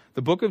know this.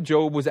 The book of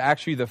Job was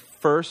actually the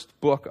first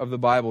book of the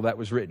Bible that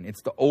was written.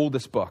 It's the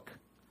oldest book.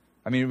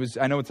 I mean,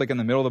 I know it's like in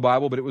the middle of the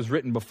Bible, but it was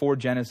written before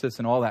Genesis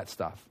and all that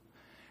stuff.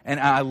 And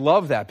I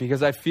love that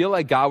because I feel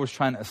like God was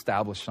trying to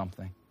establish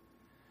something.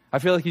 I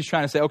feel like he's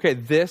trying to say, okay,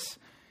 this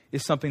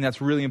is something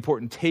that's really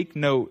important. Take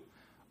note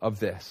of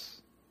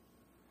this.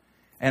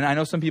 And I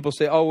know some people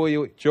say, oh,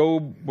 well,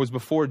 Job was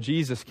before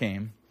Jesus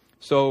came.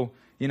 So,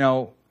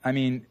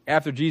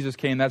 after Jesus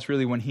came, that's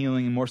really when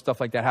healing and more stuff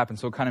like that happened.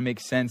 So it kind of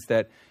makes sense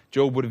that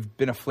Job would have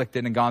been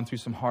afflicted and gone through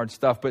some hard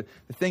stuff. But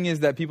the thing is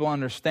that people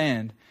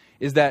understand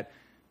is that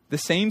the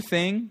same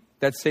thing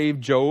that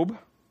saved Job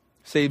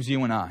saves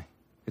you and I.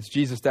 It's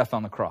Jesus' death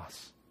on the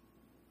cross.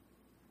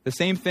 The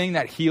same thing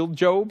that healed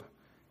Job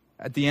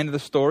at the end of the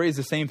story is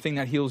the same thing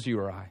that heals you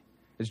or I.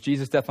 It's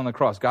Jesus' death on the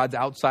cross. God's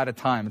outside of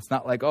time. It's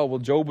not like, oh, well,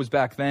 Job was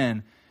back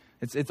then.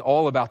 It's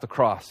all about the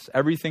cross.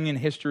 Everything in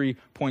history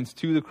points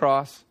to the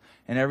cross,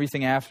 and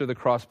everything after the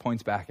cross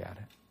points back at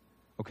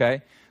it.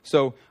 Okay?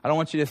 So I don't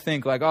want you to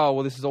think like, oh,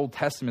 well, this is Old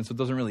Testament, so it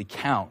doesn't really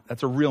count.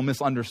 That's a real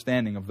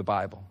misunderstanding of the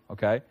Bible.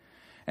 Okay?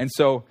 And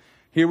so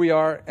here we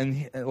are,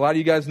 and a lot of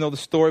you guys know the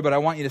story, but I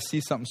want you to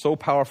see something so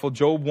powerful.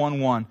 Job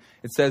 1:1,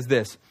 it says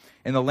this,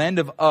 in the land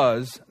of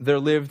Uz, there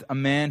lived a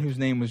man whose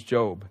name was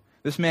Job.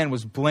 This man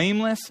was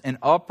blameless and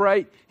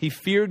upright. He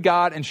feared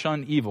God and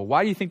shunned evil.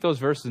 Why do you think those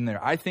verses in there?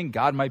 I think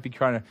God might be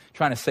trying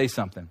to say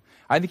something.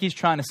 I think he's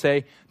trying to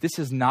say, this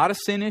is not a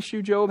sin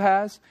issue Job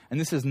has, and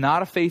this is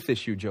not a faith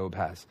issue Job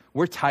has.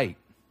 We're tight.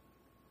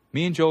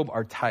 Me and Job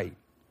are tight.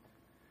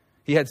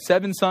 He had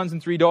 7 sons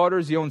and 3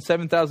 daughters. He owned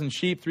 7,000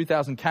 sheep,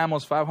 3,000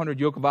 camels, 500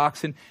 yoke of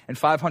oxen, and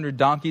 500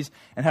 donkeys,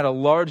 and had a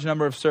large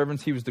number of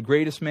servants. He was the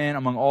greatest man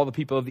among all the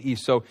people of the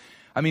East. So,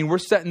 we're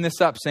setting this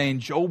up saying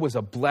Job was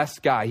a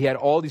blessed guy. He had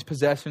all these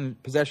possessions,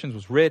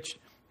 was rich.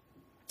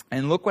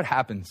 And look what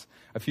happens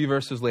a few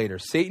verses later.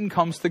 Satan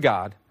comes to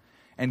God,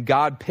 and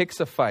God picks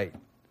a fight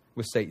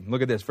with Satan.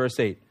 Look at this, verse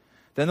 8.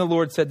 Then the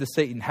Lord said to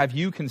Satan, have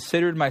you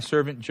considered my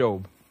servant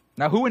Job?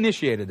 Now, who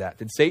initiated that?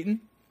 Did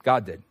Satan?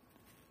 God did.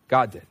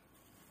 God did.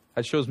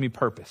 That shows me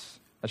purpose.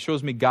 That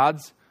shows me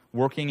God's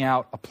working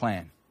out a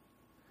plan.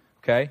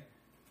 Okay?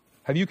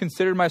 Have you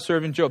considered my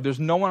servant Job? There's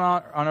no one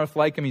on earth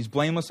like him. He's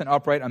blameless and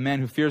upright, a man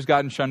who fears God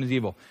and shuns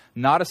evil.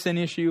 Not a sin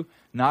issue,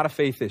 not a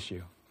faith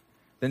issue.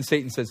 Then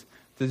Satan says,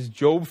 does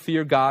Job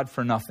fear God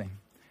for nothing?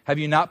 Have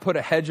you not put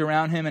a hedge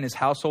around him and his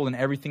household and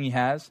everything he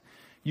has?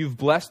 You've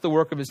blessed the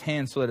work of his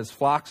hands so that his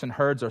flocks and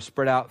herds are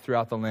spread out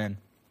throughout the land.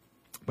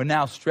 But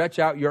now stretch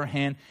out your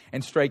hand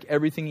and strike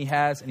everything he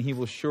has, and he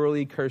will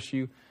surely curse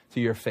you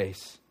to your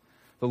face.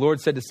 The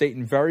Lord said to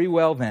Satan, very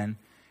well then,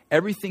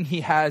 everything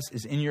he has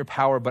is in your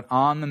power, but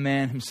on the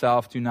man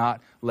himself do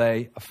not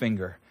lay a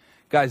finger.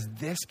 Guys,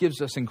 this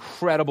gives us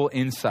incredible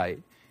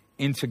insight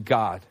into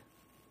God.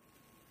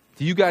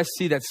 Do you guys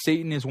see that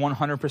Satan is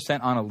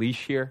 100% on a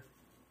leash here?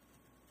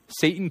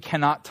 Satan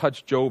cannot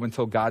touch Job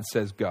until God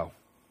says go.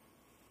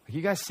 Are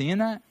you guys seeing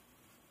that?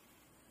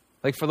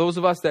 Like for those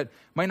of us that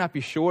might not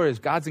be sure, is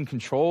God's in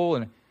control,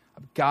 and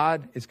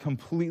God is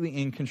completely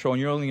in control,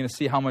 and you're only going to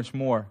see how much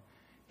more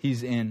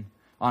he's in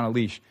on a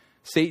leash.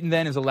 Satan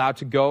then is allowed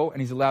to go,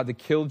 and he's allowed to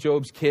kill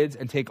Job's kids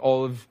and take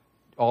all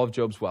of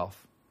Job's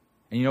wealth.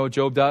 And you know what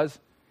Job does?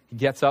 He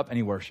gets up and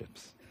he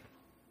worships.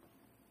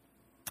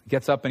 He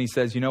gets up and he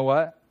says, you know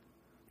what?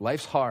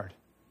 Life's hard.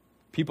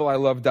 People I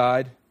love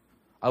died.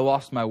 I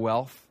lost my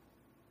wealth.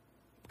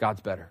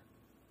 God's better.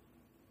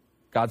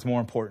 God's more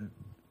important.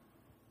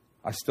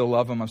 I still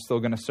love him. I'm still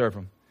going to serve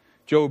him.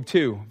 Job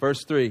 2,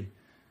 verse 3.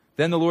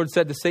 Then the Lord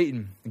said to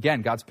Satan,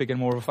 again, God's picking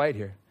more of a fight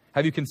here.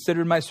 Have you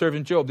considered my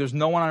servant Job? There's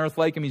no one on earth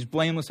like him. He's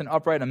blameless and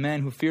upright, a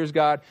man who fears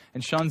God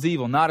and shuns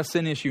evil. Not a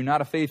sin issue, not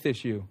a faith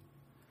issue.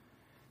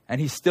 And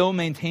he still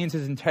maintains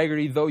his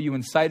integrity, though you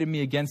incited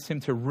me against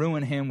him to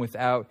ruin him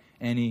without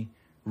any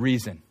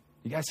reason.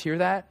 You guys hear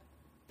that?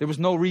 There was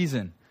no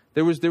reason.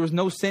 There was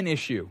no sin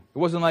issue. It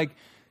wasn't like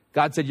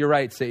God said, you're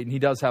right, Satan. He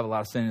does have a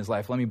lot of sin in his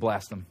life. Let me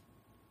blast him.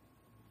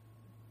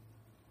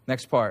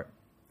 Next part.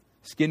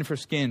 Skin for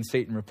skin,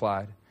 Satan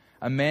replied.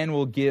 A man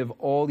will give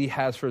all he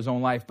has for his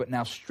own life, but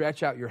now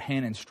stretch out your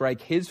hand and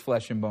strike his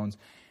flesh and bones,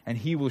 and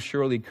he will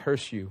surely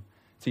curse you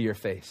to your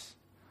face.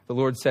 The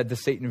Lord said to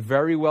Satan,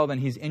 very well, then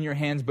he's in your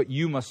hands, but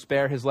you must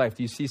spare his life.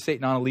 Do you see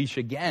Satan on a leash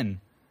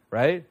again,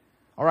 right?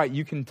 All right,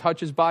 you can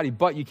touch his body,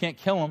 but you can't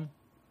kill him,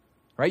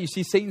 right? You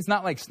see, Satan's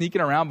not like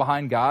sneaking around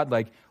behind God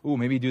like, ooh,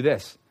 maybe do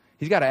this.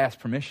 He's got to ask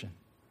permission,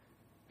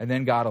 and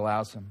then God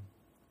allows him.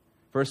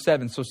 Verse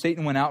 7, so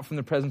Satan went out from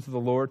the presence of the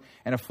Lord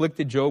and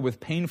afflicted Job with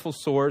painful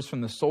sores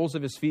from the soles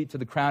of his feet to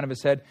the crown of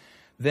his head.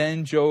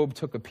 Then Job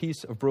took a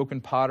piece of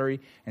broken pottery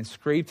and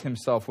scraped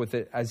himself with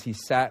it as he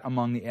sat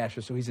among the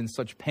ashes. So he's in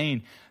such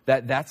pain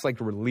that's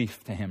like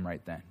relief to him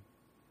right then.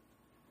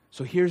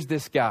 So here's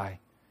this guy,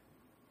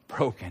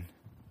 broken.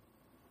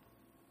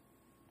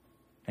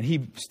 And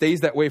he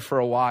stays that way for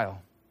a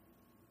while.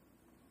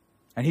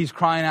 And he's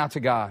crying out to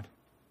God.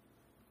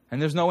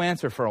 And there's no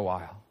answer for a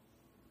while.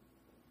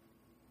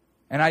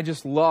 And I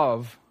just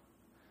love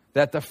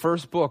that the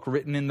first book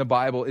written in the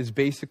Bible is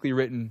basically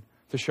written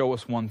to show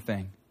us one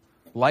thing.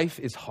 Life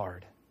is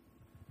hard.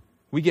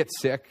 We get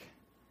sick.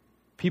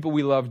 People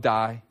we love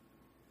die.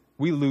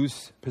 We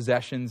lose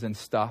possessions and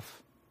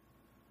stuff.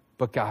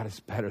 But God is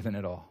better than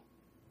it all.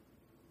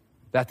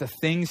 That the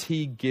things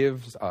he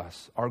gives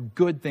us are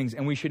good things,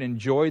 and we should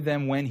enjoy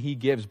them when he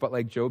gives. But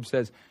like Job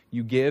says,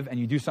 you give and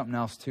you do something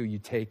else too. You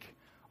take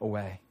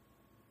away.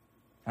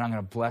 And I'm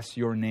going to bless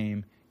your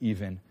name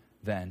even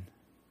then.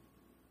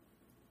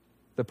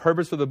 The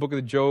purpose of the book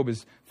of Job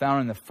is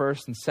found in the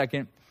first and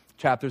second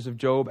chapters of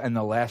Job and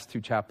the last two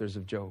chapters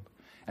of Job.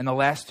 And the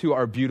last two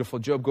are beautiful.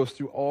 Job goes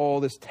through all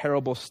this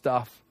terrible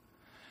stuff.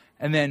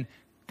 And then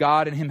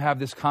God and him have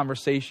this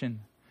conversation.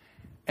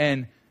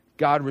 And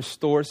God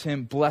restores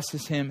him,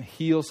 blesses him,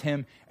 heals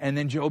him. And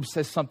then Job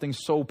says something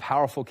so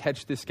powerful.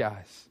 Catch this,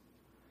 guys.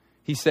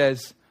 He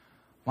says,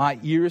 my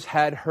ears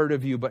had heard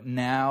of you, but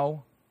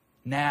now,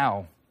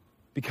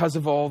 because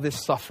of all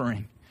this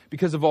suffering,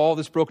 because of all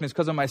this brokenness,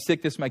 because of my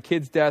sickness, my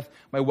kid's death,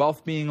 my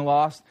wealth being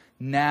lost,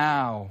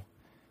 now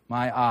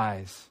my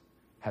eyes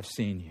have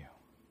seen you.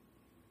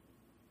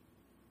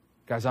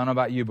 Guys, I don't know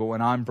about you, but when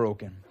I'm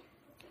broken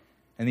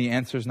and the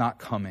answer's not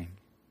coming,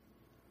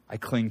 I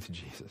cling to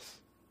Jesus.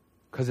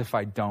 Because if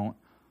I don't,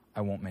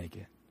 I won't make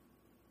it.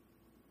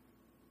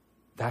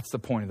 That's the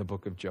point of the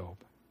book of Job.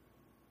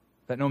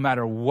 That no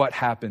matter what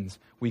happens,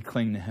 we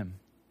cling to him.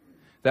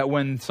 That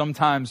when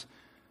sometimes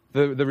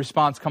the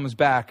response comes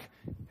back,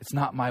 it's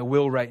not my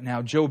will right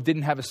now. Job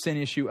didn't have a sin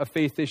issue, a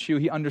faith issue.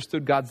 He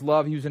understood God's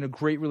love. He was in a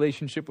great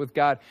relationship with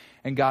God.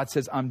 And God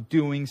says, I'm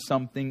doing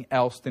something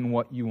else than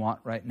what you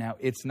want right now.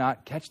 It's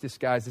not, catch this,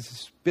 guys, this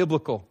is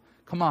biblical.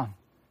 Come on,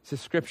 this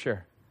is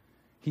scripture.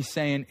 He's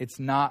saying, it's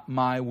not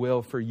my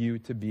will for you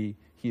to be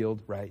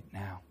healed right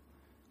now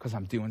because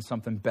I'm doing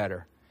something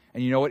better.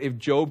 And you know what? If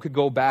Job could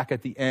go back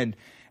at the end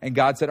and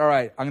God said, all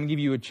right, I'm going to give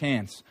you a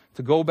chance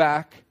to go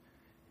back.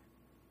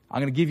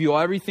 I'm going to give you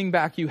everything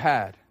back you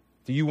had.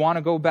 Do you want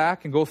to go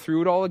back and go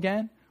through it all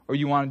again? Or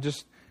you want to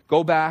just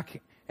go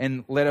back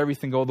and let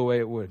everything go the way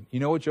it would? You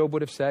know what Job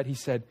would have said?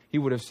 He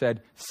would have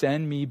said,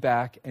 send me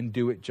back and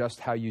do it just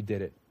how you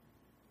did it.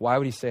 Why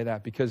would he say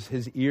that? Because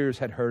his ears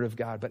had heard of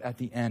God, but at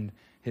the end,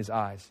 his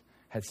eyes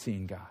had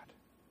seen God.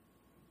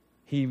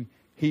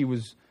 He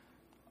was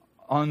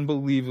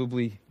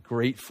unbelievably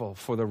grateful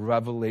for the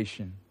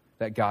revelation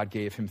that God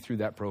gave him through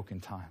that broken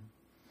time.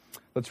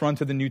 Let's run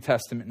to the New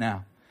Testament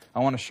now. I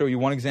want to show you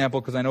one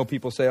example because I know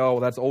people say, oh, well,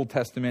 that's Old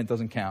Testament,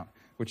 doesn't count,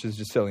 which is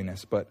just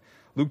silliness. But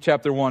Luke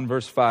chapter 1,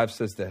 verse 5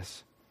 says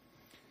this.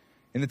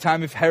 In the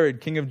time of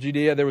Herod, king of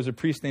Judea, there was a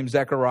priest named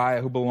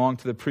Zechariah who belonged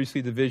to the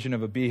priestly division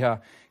of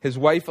Abijah. His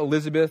wife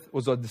Elizabeth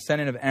was a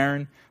descendant of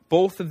Aaron.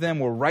 Both of them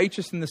were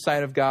righteous in the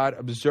sight of God,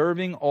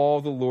 observing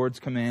all the Lord's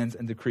commands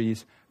and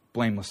decrees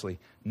blamelessly.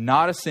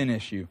 Not a sin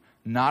issue,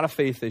 not a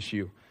faith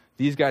issue.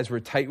 These guys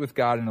were tight with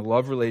God in a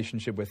love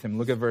relationship with him.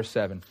 Look at verse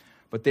 7.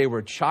 But they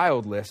were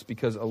childless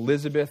because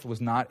Elizabeth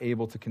was not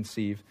able to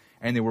conceive,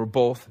 and they were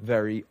both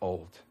very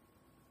old.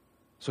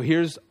 So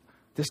here's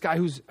this guy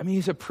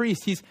he's a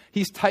priest.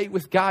 He's tight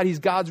with God. He's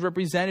God's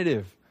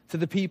representative to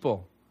the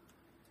people.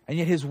 And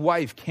yet his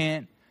wife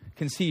can't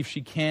conceive.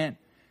 She can't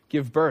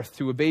give birth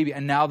to a baby.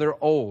 And now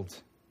they're old.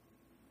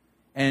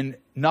 And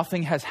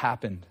nothing has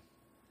happened.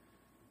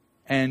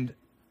 And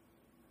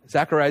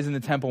Zechariah's in the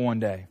temple one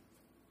day.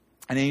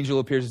 An angel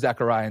appears to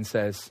Zechariah and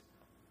says,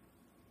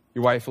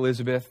 your wife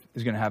Elizabeth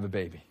is going to have a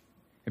baby.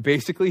 And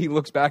basically, he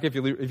looks back, if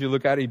you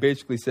look at it, he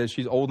basically says,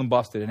 she's old and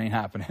busted, it ain't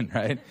happening,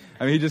 right?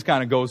 I mean, he just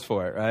kind of goes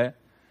for it, right?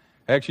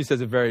 He actually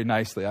says it very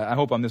nicely. I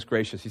hope I'm this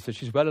gracious. He says,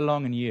 she's well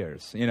along in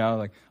years,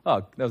 like,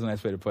 oh, that was a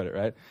nice way to put it,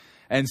 right?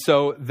 And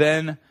so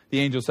then the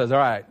angel says, all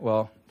right,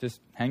 well, just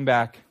hang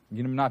back.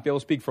 You're going to not be able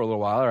to speak for a little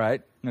while. All right,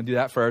 I'm going to do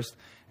that first.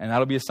 And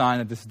that'll be a sign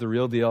that this is the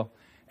real deal.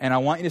 And I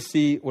want you to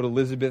see what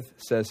Elizabeth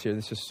says here.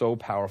 This is so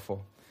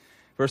powerful.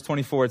 Verse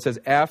 24, it says,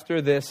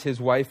 after this, his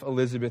wife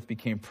Elizabeth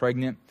became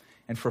pregnant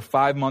and for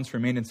 5 months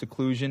remained in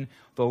seclusion.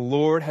 The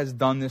Lord has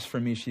done this for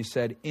me, she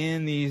said.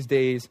 In these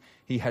days,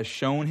 he has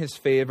shown his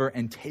favor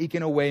and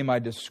taken away my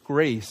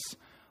disgrace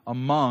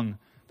among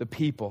the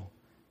people.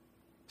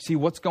 See,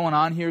 what's going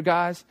on here,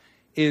 guys,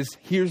 is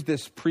here's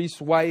this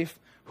priest's wife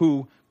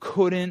who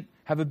couldn't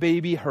have a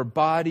baby. Her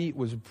body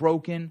was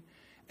broken.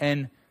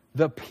 And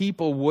the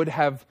people would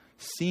have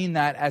seen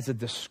that as a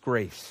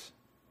disgrace,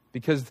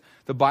 because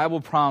the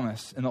Bible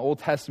promised in the Old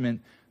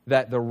Testament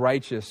that the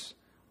righteous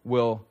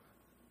will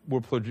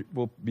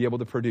be able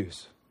to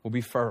produce, will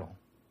be fertile.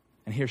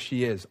 And here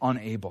she is,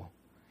 unable.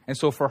 And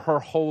so for her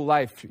whole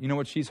life, you know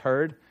what she's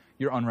heard?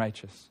 You're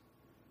unrighteous.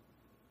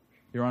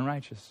 You're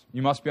unrighteous.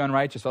 You must be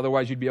unrighteous,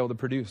 otherwise you'd be able to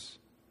produce.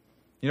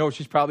 You know what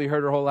she's probably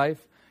heard her whole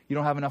life? You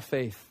don't have enough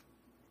faith.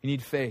 You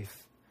need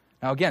faith.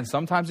 Now again,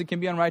 sometimes it can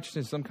be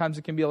unrighteousness, sometimes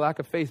it can be a lack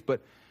of faith, but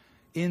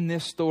in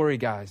this story,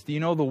 guys, do you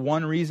know the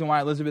one reason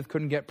why Elizabeth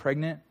couldn't get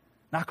pregnant?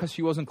 Not because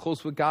she wasn't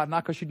close with God,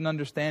 not because she didn't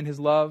understand his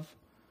love,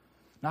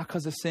 not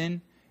because of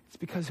sin. It's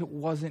because it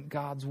wasn't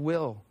God's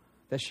will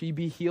that she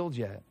be healed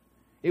yet.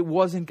 It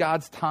wasn't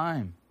God's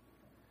time.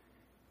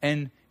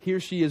 And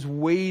here she is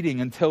waiting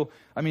until,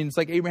 it's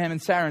like Abraham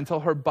and Sarah, until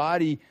her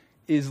body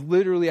is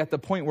literally at the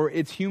point where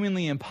it's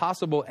humanly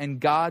impossible, and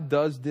God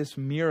does this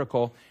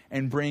miracle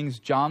and brings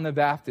John the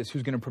Baptist,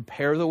 who's going to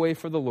prepare the way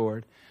for the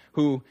Lord,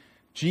 who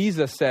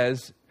Jesus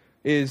says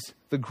is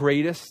the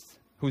greatest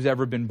who's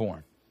ever been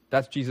born.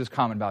 That's Jesus'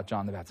 comment about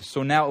John the Baptist.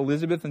 So now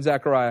Elizabeth and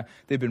Zechariah,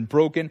 they've been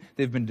broken,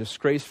 they've been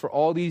disgraced for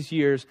all these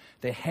years.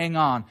 They hang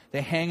on,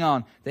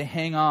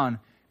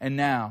 and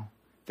now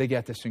they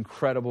get this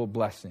incredible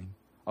blessing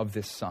of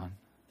this son.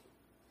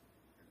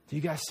 Do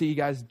you guys see,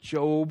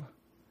 Job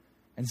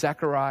and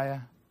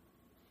Zechariah?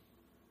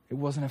 It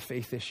wasn't a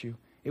faith issue.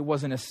 It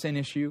wasn't a sin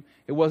issue.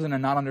 It wasn't a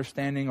not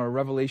understanding or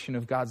revelation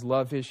of God's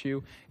love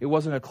issue. It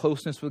wasn't a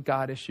closeness with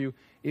God issue.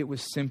 It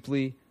was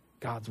simply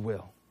God's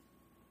will.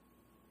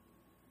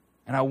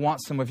 And I want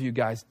some of you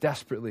guys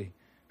desperately,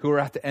 who are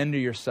at the end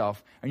of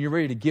yourself and you're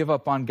ready to give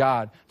up on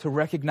God, to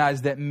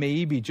recognize that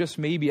maybe, just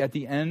maybe, at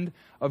the end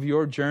of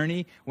your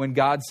journey, when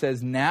God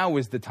says now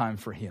is the time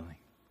for healing,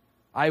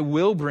 I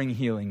will bring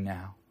healing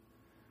now,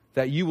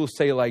 that you will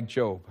say like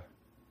Job,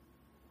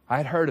 I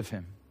had heard of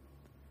him,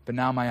 but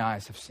now my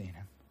eyes have seen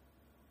him.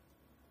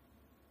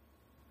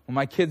 When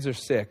my kids are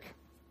sick,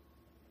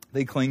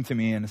 they cling to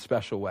me in a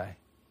special way.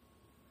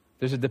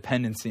 There's a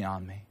dependency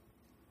on me.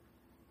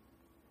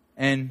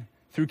 And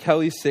through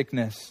Kelly's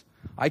sickness,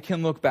 I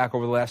can look back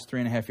over the last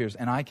 3.5 years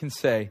and I can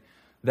say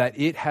that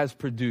it has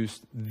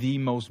produced the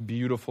most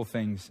beautiful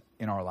things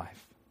in our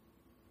life.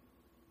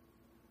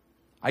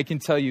 I can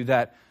tell you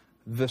that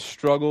the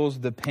struggles,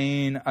 the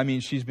pain,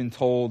 she's been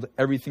told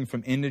everything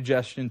from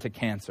indigestion to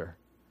cancer,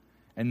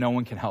 and no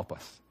one can help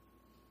us.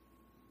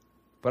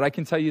 But I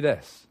can tell you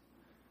this,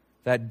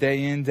 that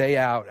day in, day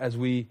out, as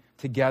we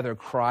together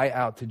cry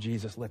out to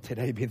Jesus, let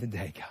today be the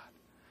day, God.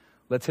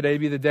 Let today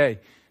be the day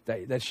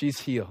that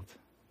she's healed.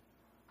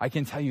 I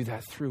can tell you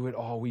that through it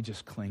all, we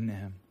just cling to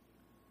him.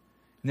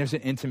 And there's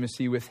an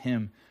intimacy with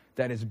him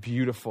that is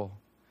beautiful.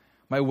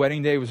 My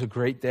wedding day was a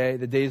great day.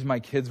 The days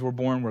my kids were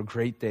born were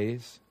great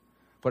days.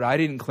 But I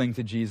didn't cling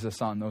to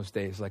Jesus on those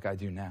days like I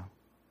do now.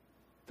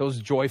 Those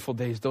joyful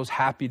days, those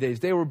happy days,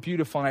 they were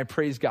beautiful and I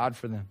praise God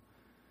for them.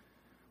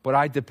 But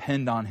I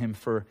depend on him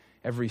for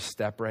every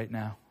step right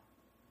now.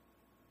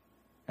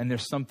 And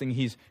there's something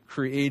he's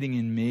creating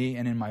in me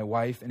and in my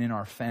wife and in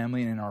our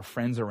family and in our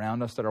friends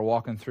around us that are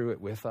walking through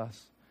it with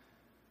us.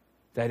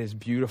 That is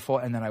beautiful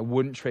and that I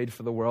wouldn't trade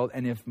for the world.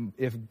 And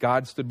if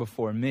God stood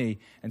before me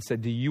and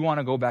said, do you want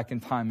to go back in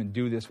time and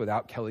do this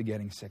without Kelly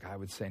getting sick? I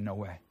would say, no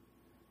way.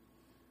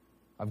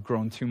 I've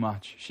grown too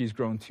much. She's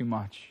grown too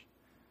much.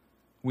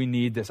 We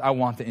need this. I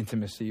want the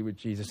intimacy with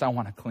Jesus. I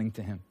want to cling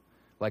to him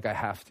like I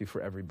have to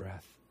for every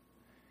breath.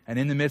 And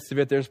in the midst of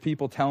it, there's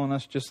people telling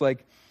us, just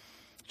like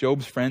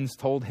Job's friends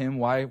told him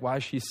why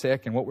she's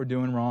sick and what we're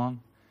doing wrong.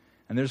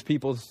 And there's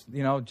people,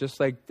 just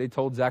like they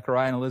told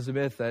Zechariah and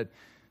Elizabeth that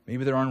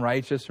maybe they're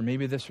unrighteous or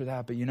maybe this or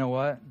that. But you know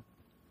what?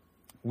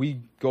 We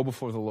go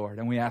before the Lord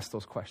and we ask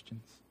those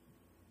questions.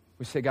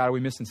 We say, God, are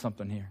we missing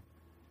something here?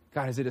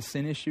 God, is it a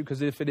sin issue?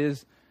 Because if it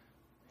is,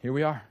 here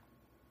we are.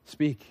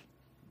 Speak.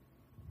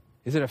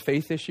 Is it a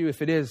faith issue?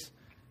 If it is,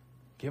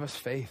 give us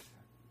faith.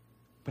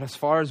 But as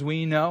far as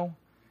we know,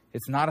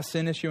 it's not a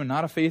sin issue and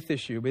not a faith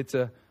issue. But it's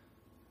a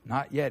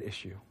not yet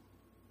issue.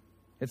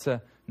 It's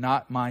a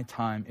not my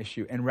time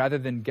issue. And rather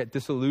than get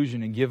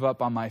disillusioned and give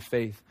up on my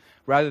faith,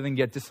 rather than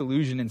get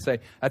disillusioned and say,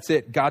 that's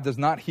it, God does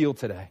not heal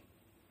today.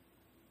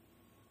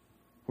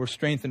 We're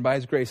strengthened by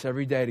his grace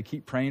every day to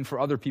keep praying for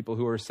other people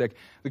who are sick.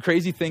 The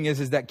crazy thing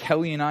is that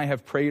Kelly and I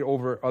have prayed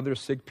over other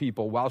sick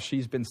people while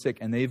she's been sick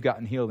and they've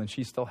gotten healed and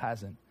she still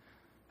hasn't.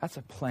 That's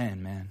a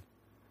plan, man.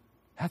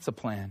 That's a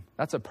plan.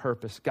 That's a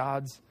purpose.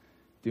 God's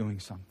doing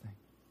something.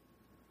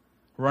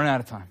 We're running out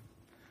of time.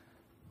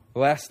 The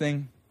last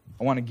thing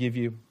I want to give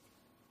you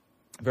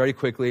very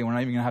quickly, we're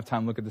not even going to have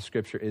time to look at the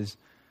scripture, is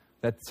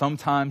that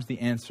sometimes the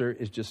answer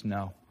is just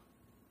no.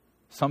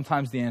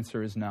 Sometimes the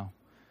answer is no.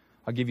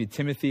 I'll give you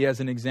Timothy as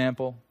an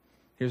example.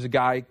 Here's a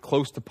guy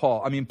close to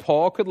Paul. I mean,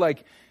 Paul could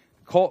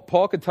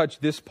touch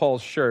this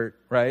Paul's shirt,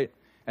 right?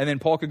 And then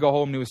Paul could go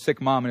home to his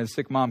sick mom, and his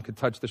sick mom could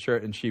touch the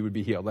shirt and she would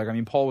be healed.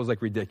 Paul was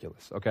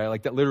ridiculous, okay?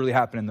 That literally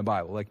happened in the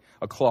Bible, like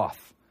a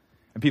cloth,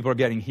 and people are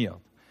getting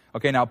healed.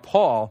 Okay, now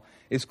Paul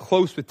is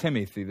close with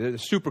Timothy. They're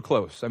super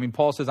close.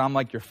 Paul says, I'm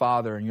like your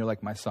father and you're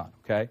like my son,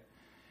 okay?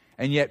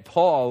 And yet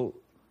Paul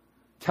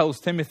tells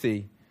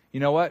Timothy, you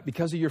know what?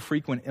 Because of your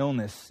frequent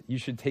illness, you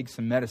should take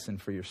some medicine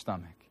for your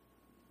stomach.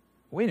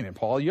 Wait a minute,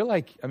 Paul, you're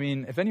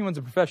if anyone's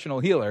a professional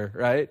healer,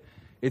 right?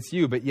 It's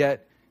you, but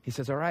yet he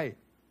says, all right,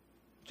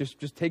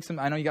 just take some,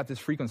 I know you got this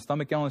frequent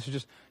stomach illness,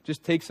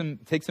 just take some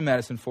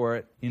medicine for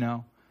it,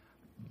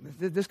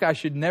 This guy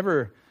should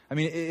never,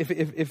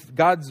 if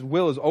God's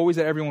will is always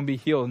that everyone be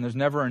healed and there's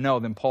never a no,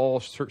 then Paul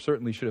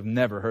certainly should have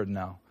never heard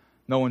no.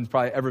 No one's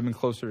probably ever been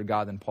closer to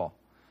God than Paul.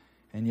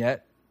 And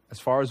yet, as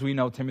far as we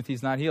know,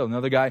 Timothy's not healed.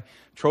 Another guy,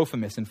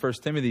 Trophimus, in 1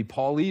 Timothy,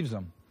 Paul leaves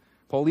him.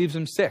 Paul leaves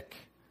him sick.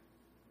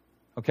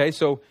 Okay,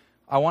 so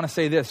I want to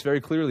say this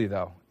very clearly,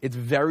 though. It's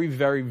very,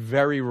 very,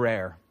 very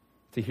rare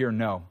to hear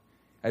no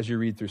as you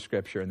read through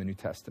Scripture in the New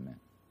Testament.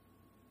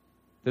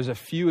 There's a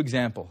few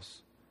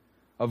examples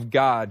of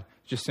God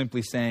just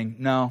simply saying,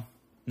 no,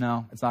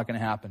 it's not going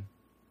to happen.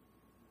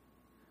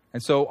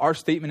 And so our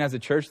statement as a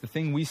church, the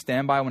thing we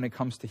stand by when it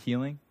comes to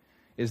healing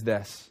is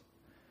this,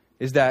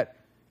 is that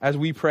as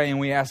we pray and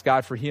we ask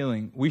God for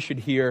healing, we should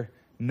hear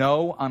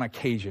no on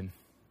occasion,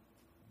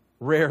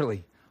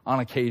 rarely on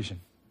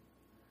occasion.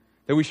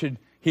 That we should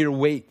hear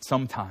wait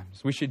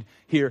sometimes. We should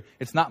hear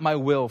it's not my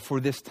will for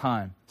this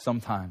time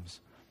sometimes.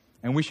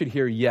 And we should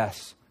hear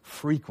yes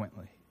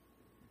frequently.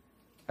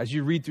 As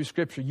you read through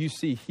Scripture, you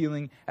see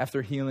healing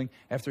after healing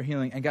after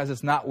healing. And guys,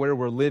 it's not where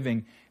we're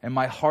living. And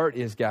my heart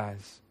is,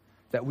 guys,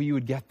 that we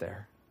would get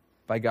there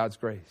by God's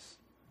grace.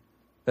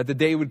 That the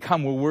day would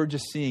come where we're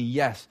just seeing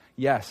yes,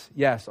 yes,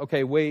 yes.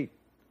 Okay, wait,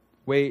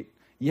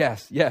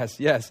 yes, yes,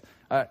 yes.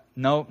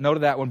 No to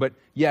that one, but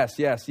yes,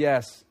 yes,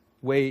 yes,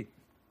 wait,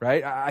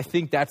 right? I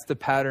think that's the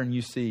pattern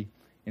you see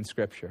in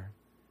Scripture.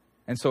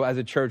 And so as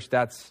a church,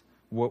 that's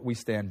what we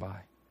stand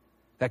by.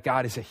 That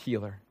God is a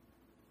healer.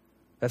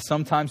 That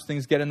sometimes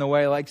things get in the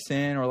way like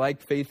sin or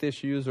like faith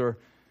issues, or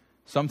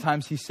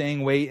sometimes he's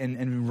saying wait,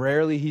 and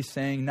rarely he's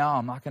saying, no,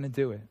 I'm not going to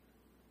do it.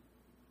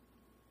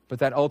 But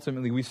that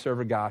ultimately we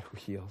serve a God who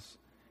heals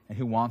and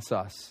who wants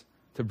us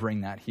to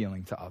bring that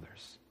healing to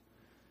others.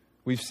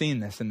 We've seen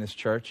this in this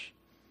church.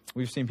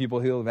 We've seen people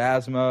healed of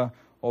asthma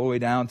all the way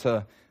down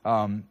to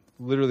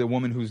literally a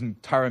woman whose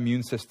entire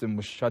immune system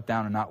was shut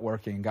down and not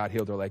working, and God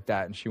healed her like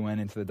that. And she went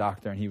into the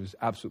doctor and he was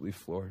absolutely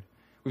floored.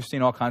 We've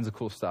seen all kinds of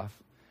cool stuff,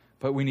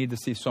 but we need to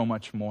see so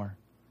much more.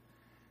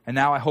 And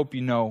now I hope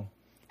you know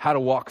how to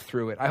walk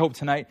through it. I hope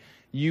tonight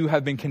you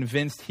have been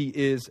convinced he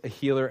is a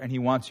healer and he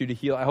wants you to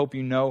heal. I hope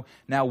you know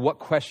now what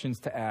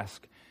questions to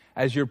ask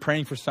as you're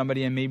praying for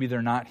somebody and maybe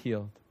they're not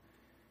healed.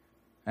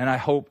 And I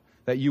hope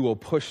that you will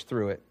push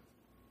through it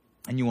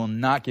and you will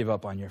not give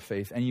up on your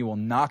faith and you will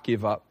not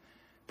give up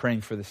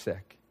praying for the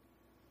sick,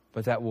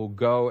 but that we'll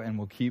go and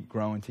we'll keep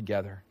growing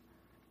together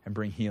and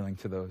bring healing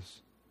to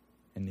those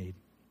in need.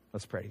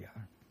 Let's pray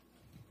together.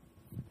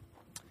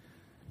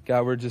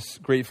 God, we're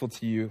just grateful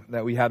to you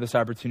that we have this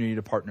opportunity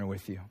to partner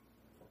with you.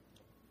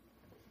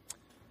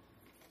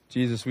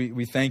 Jesus,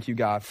 we thank you,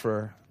 God,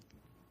 for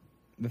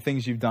the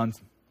things you've done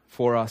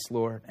for us,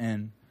 Lord.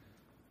 And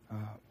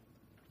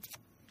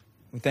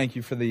we thank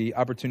you for the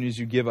opportunities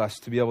you give us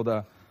to be able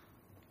to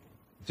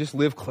just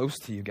live close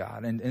to you,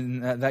 God.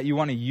 And that you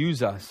want to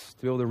use us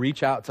to be able to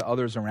reach out to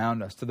others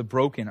around us, to the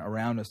broken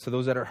around us, to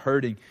those that are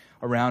hurting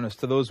around us,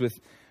 to those with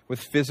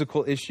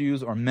physical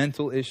issues or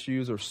mental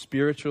issues or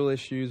spiritual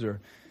issues or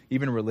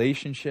even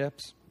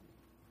relationships.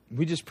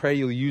 We just pray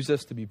you'll use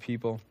us to be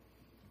people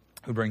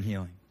who bring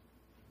healing.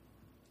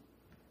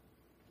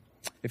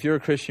 If you're a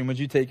Christian, would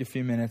you take a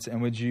few minutes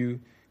and would you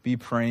be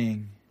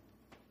praying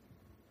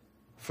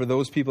for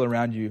those people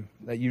around you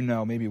that you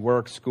know, maybe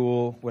work,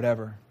 school,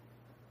 whatever,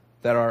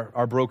 that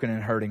are broken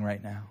and hurting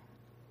right now?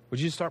 Would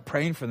you start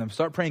praying for them?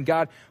 Start praying,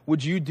 God,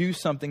 would you do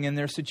something in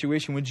their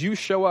situation? Would you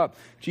show up?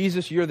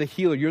 Jesus, you're the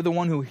healer. You're the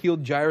one who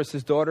healed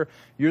Jairus' daughter.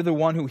 You're the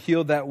one who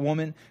healed that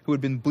woman who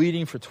had been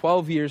bleeding for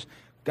 12 years.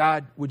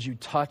 God, would you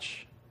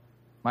touch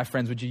my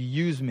friends? Would you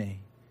use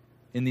me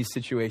in these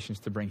situations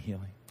to bring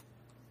healing?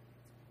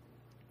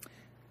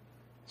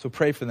 So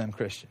pray for them,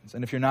 Christians.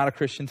 And if you're not a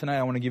Christian tonight,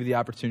 I want to give you the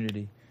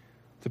opportunity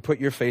to put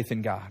your faith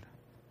in God.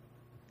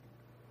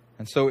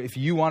 And so if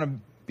you want to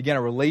begin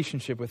a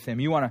relationship with him,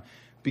 you want to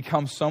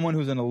become someone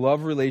who's in a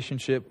love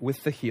relationship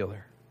with the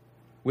healer,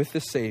 with the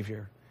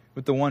Savior,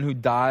 with the one who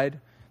died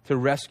to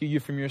rescue you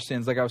from your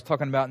sins, like I was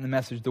talking about in the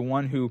message, the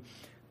one who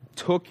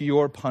took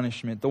your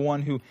punishment, the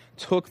one who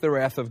took the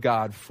wrath of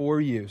God for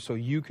you so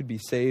you could be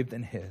saved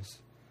in his.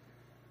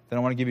 then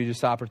I want to give you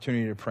just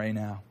opportunity to pray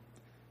now.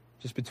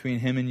 Just between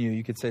him and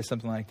you could say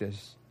something like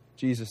this.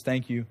 Jesus,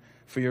 thank you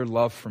for your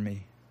love for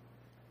me.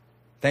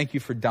 Thank you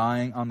for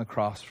dying on the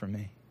cross for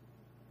me.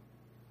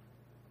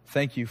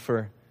 Thank you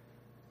for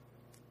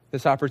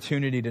this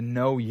opportunity to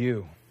know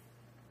you,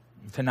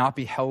 to not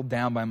be held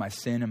down by my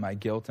sin and my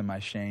guilt and my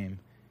shame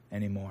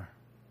anymore.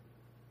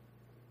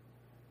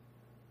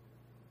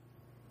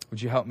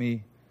 Would you help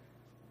me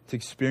to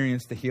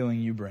experience the healing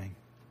you bring?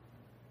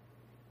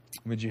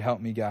 Would you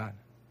help me, God,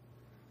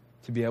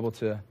 to be able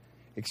to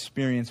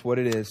experience what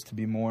it is to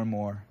be more and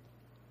more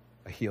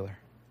a healer?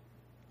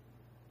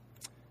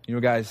 You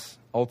know, guys,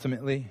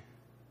 ultimately,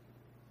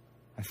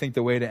 I think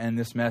the way to end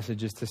this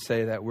message is to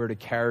say that we're to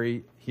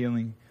carry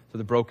healing to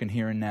the broken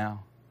here and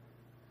now.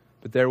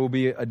 But there will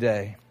be a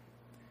day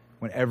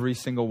when every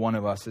single one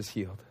of us is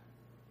healed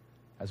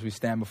as we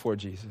stand before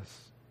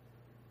Jesus.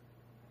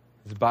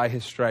 As by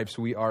his stripes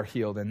we are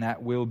healed, and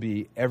that will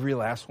be every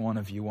last one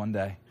of you one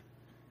day.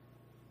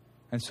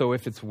 And so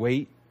if it's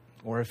wait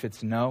or if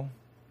it's no,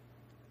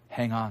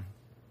 hang on.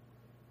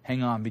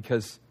 Hang on,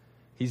 because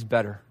he's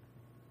better.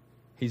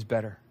 He's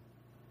better.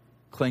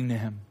 Cling to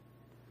him.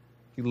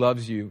 He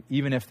loves you,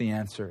 even if the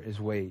answer is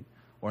wait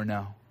or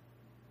no.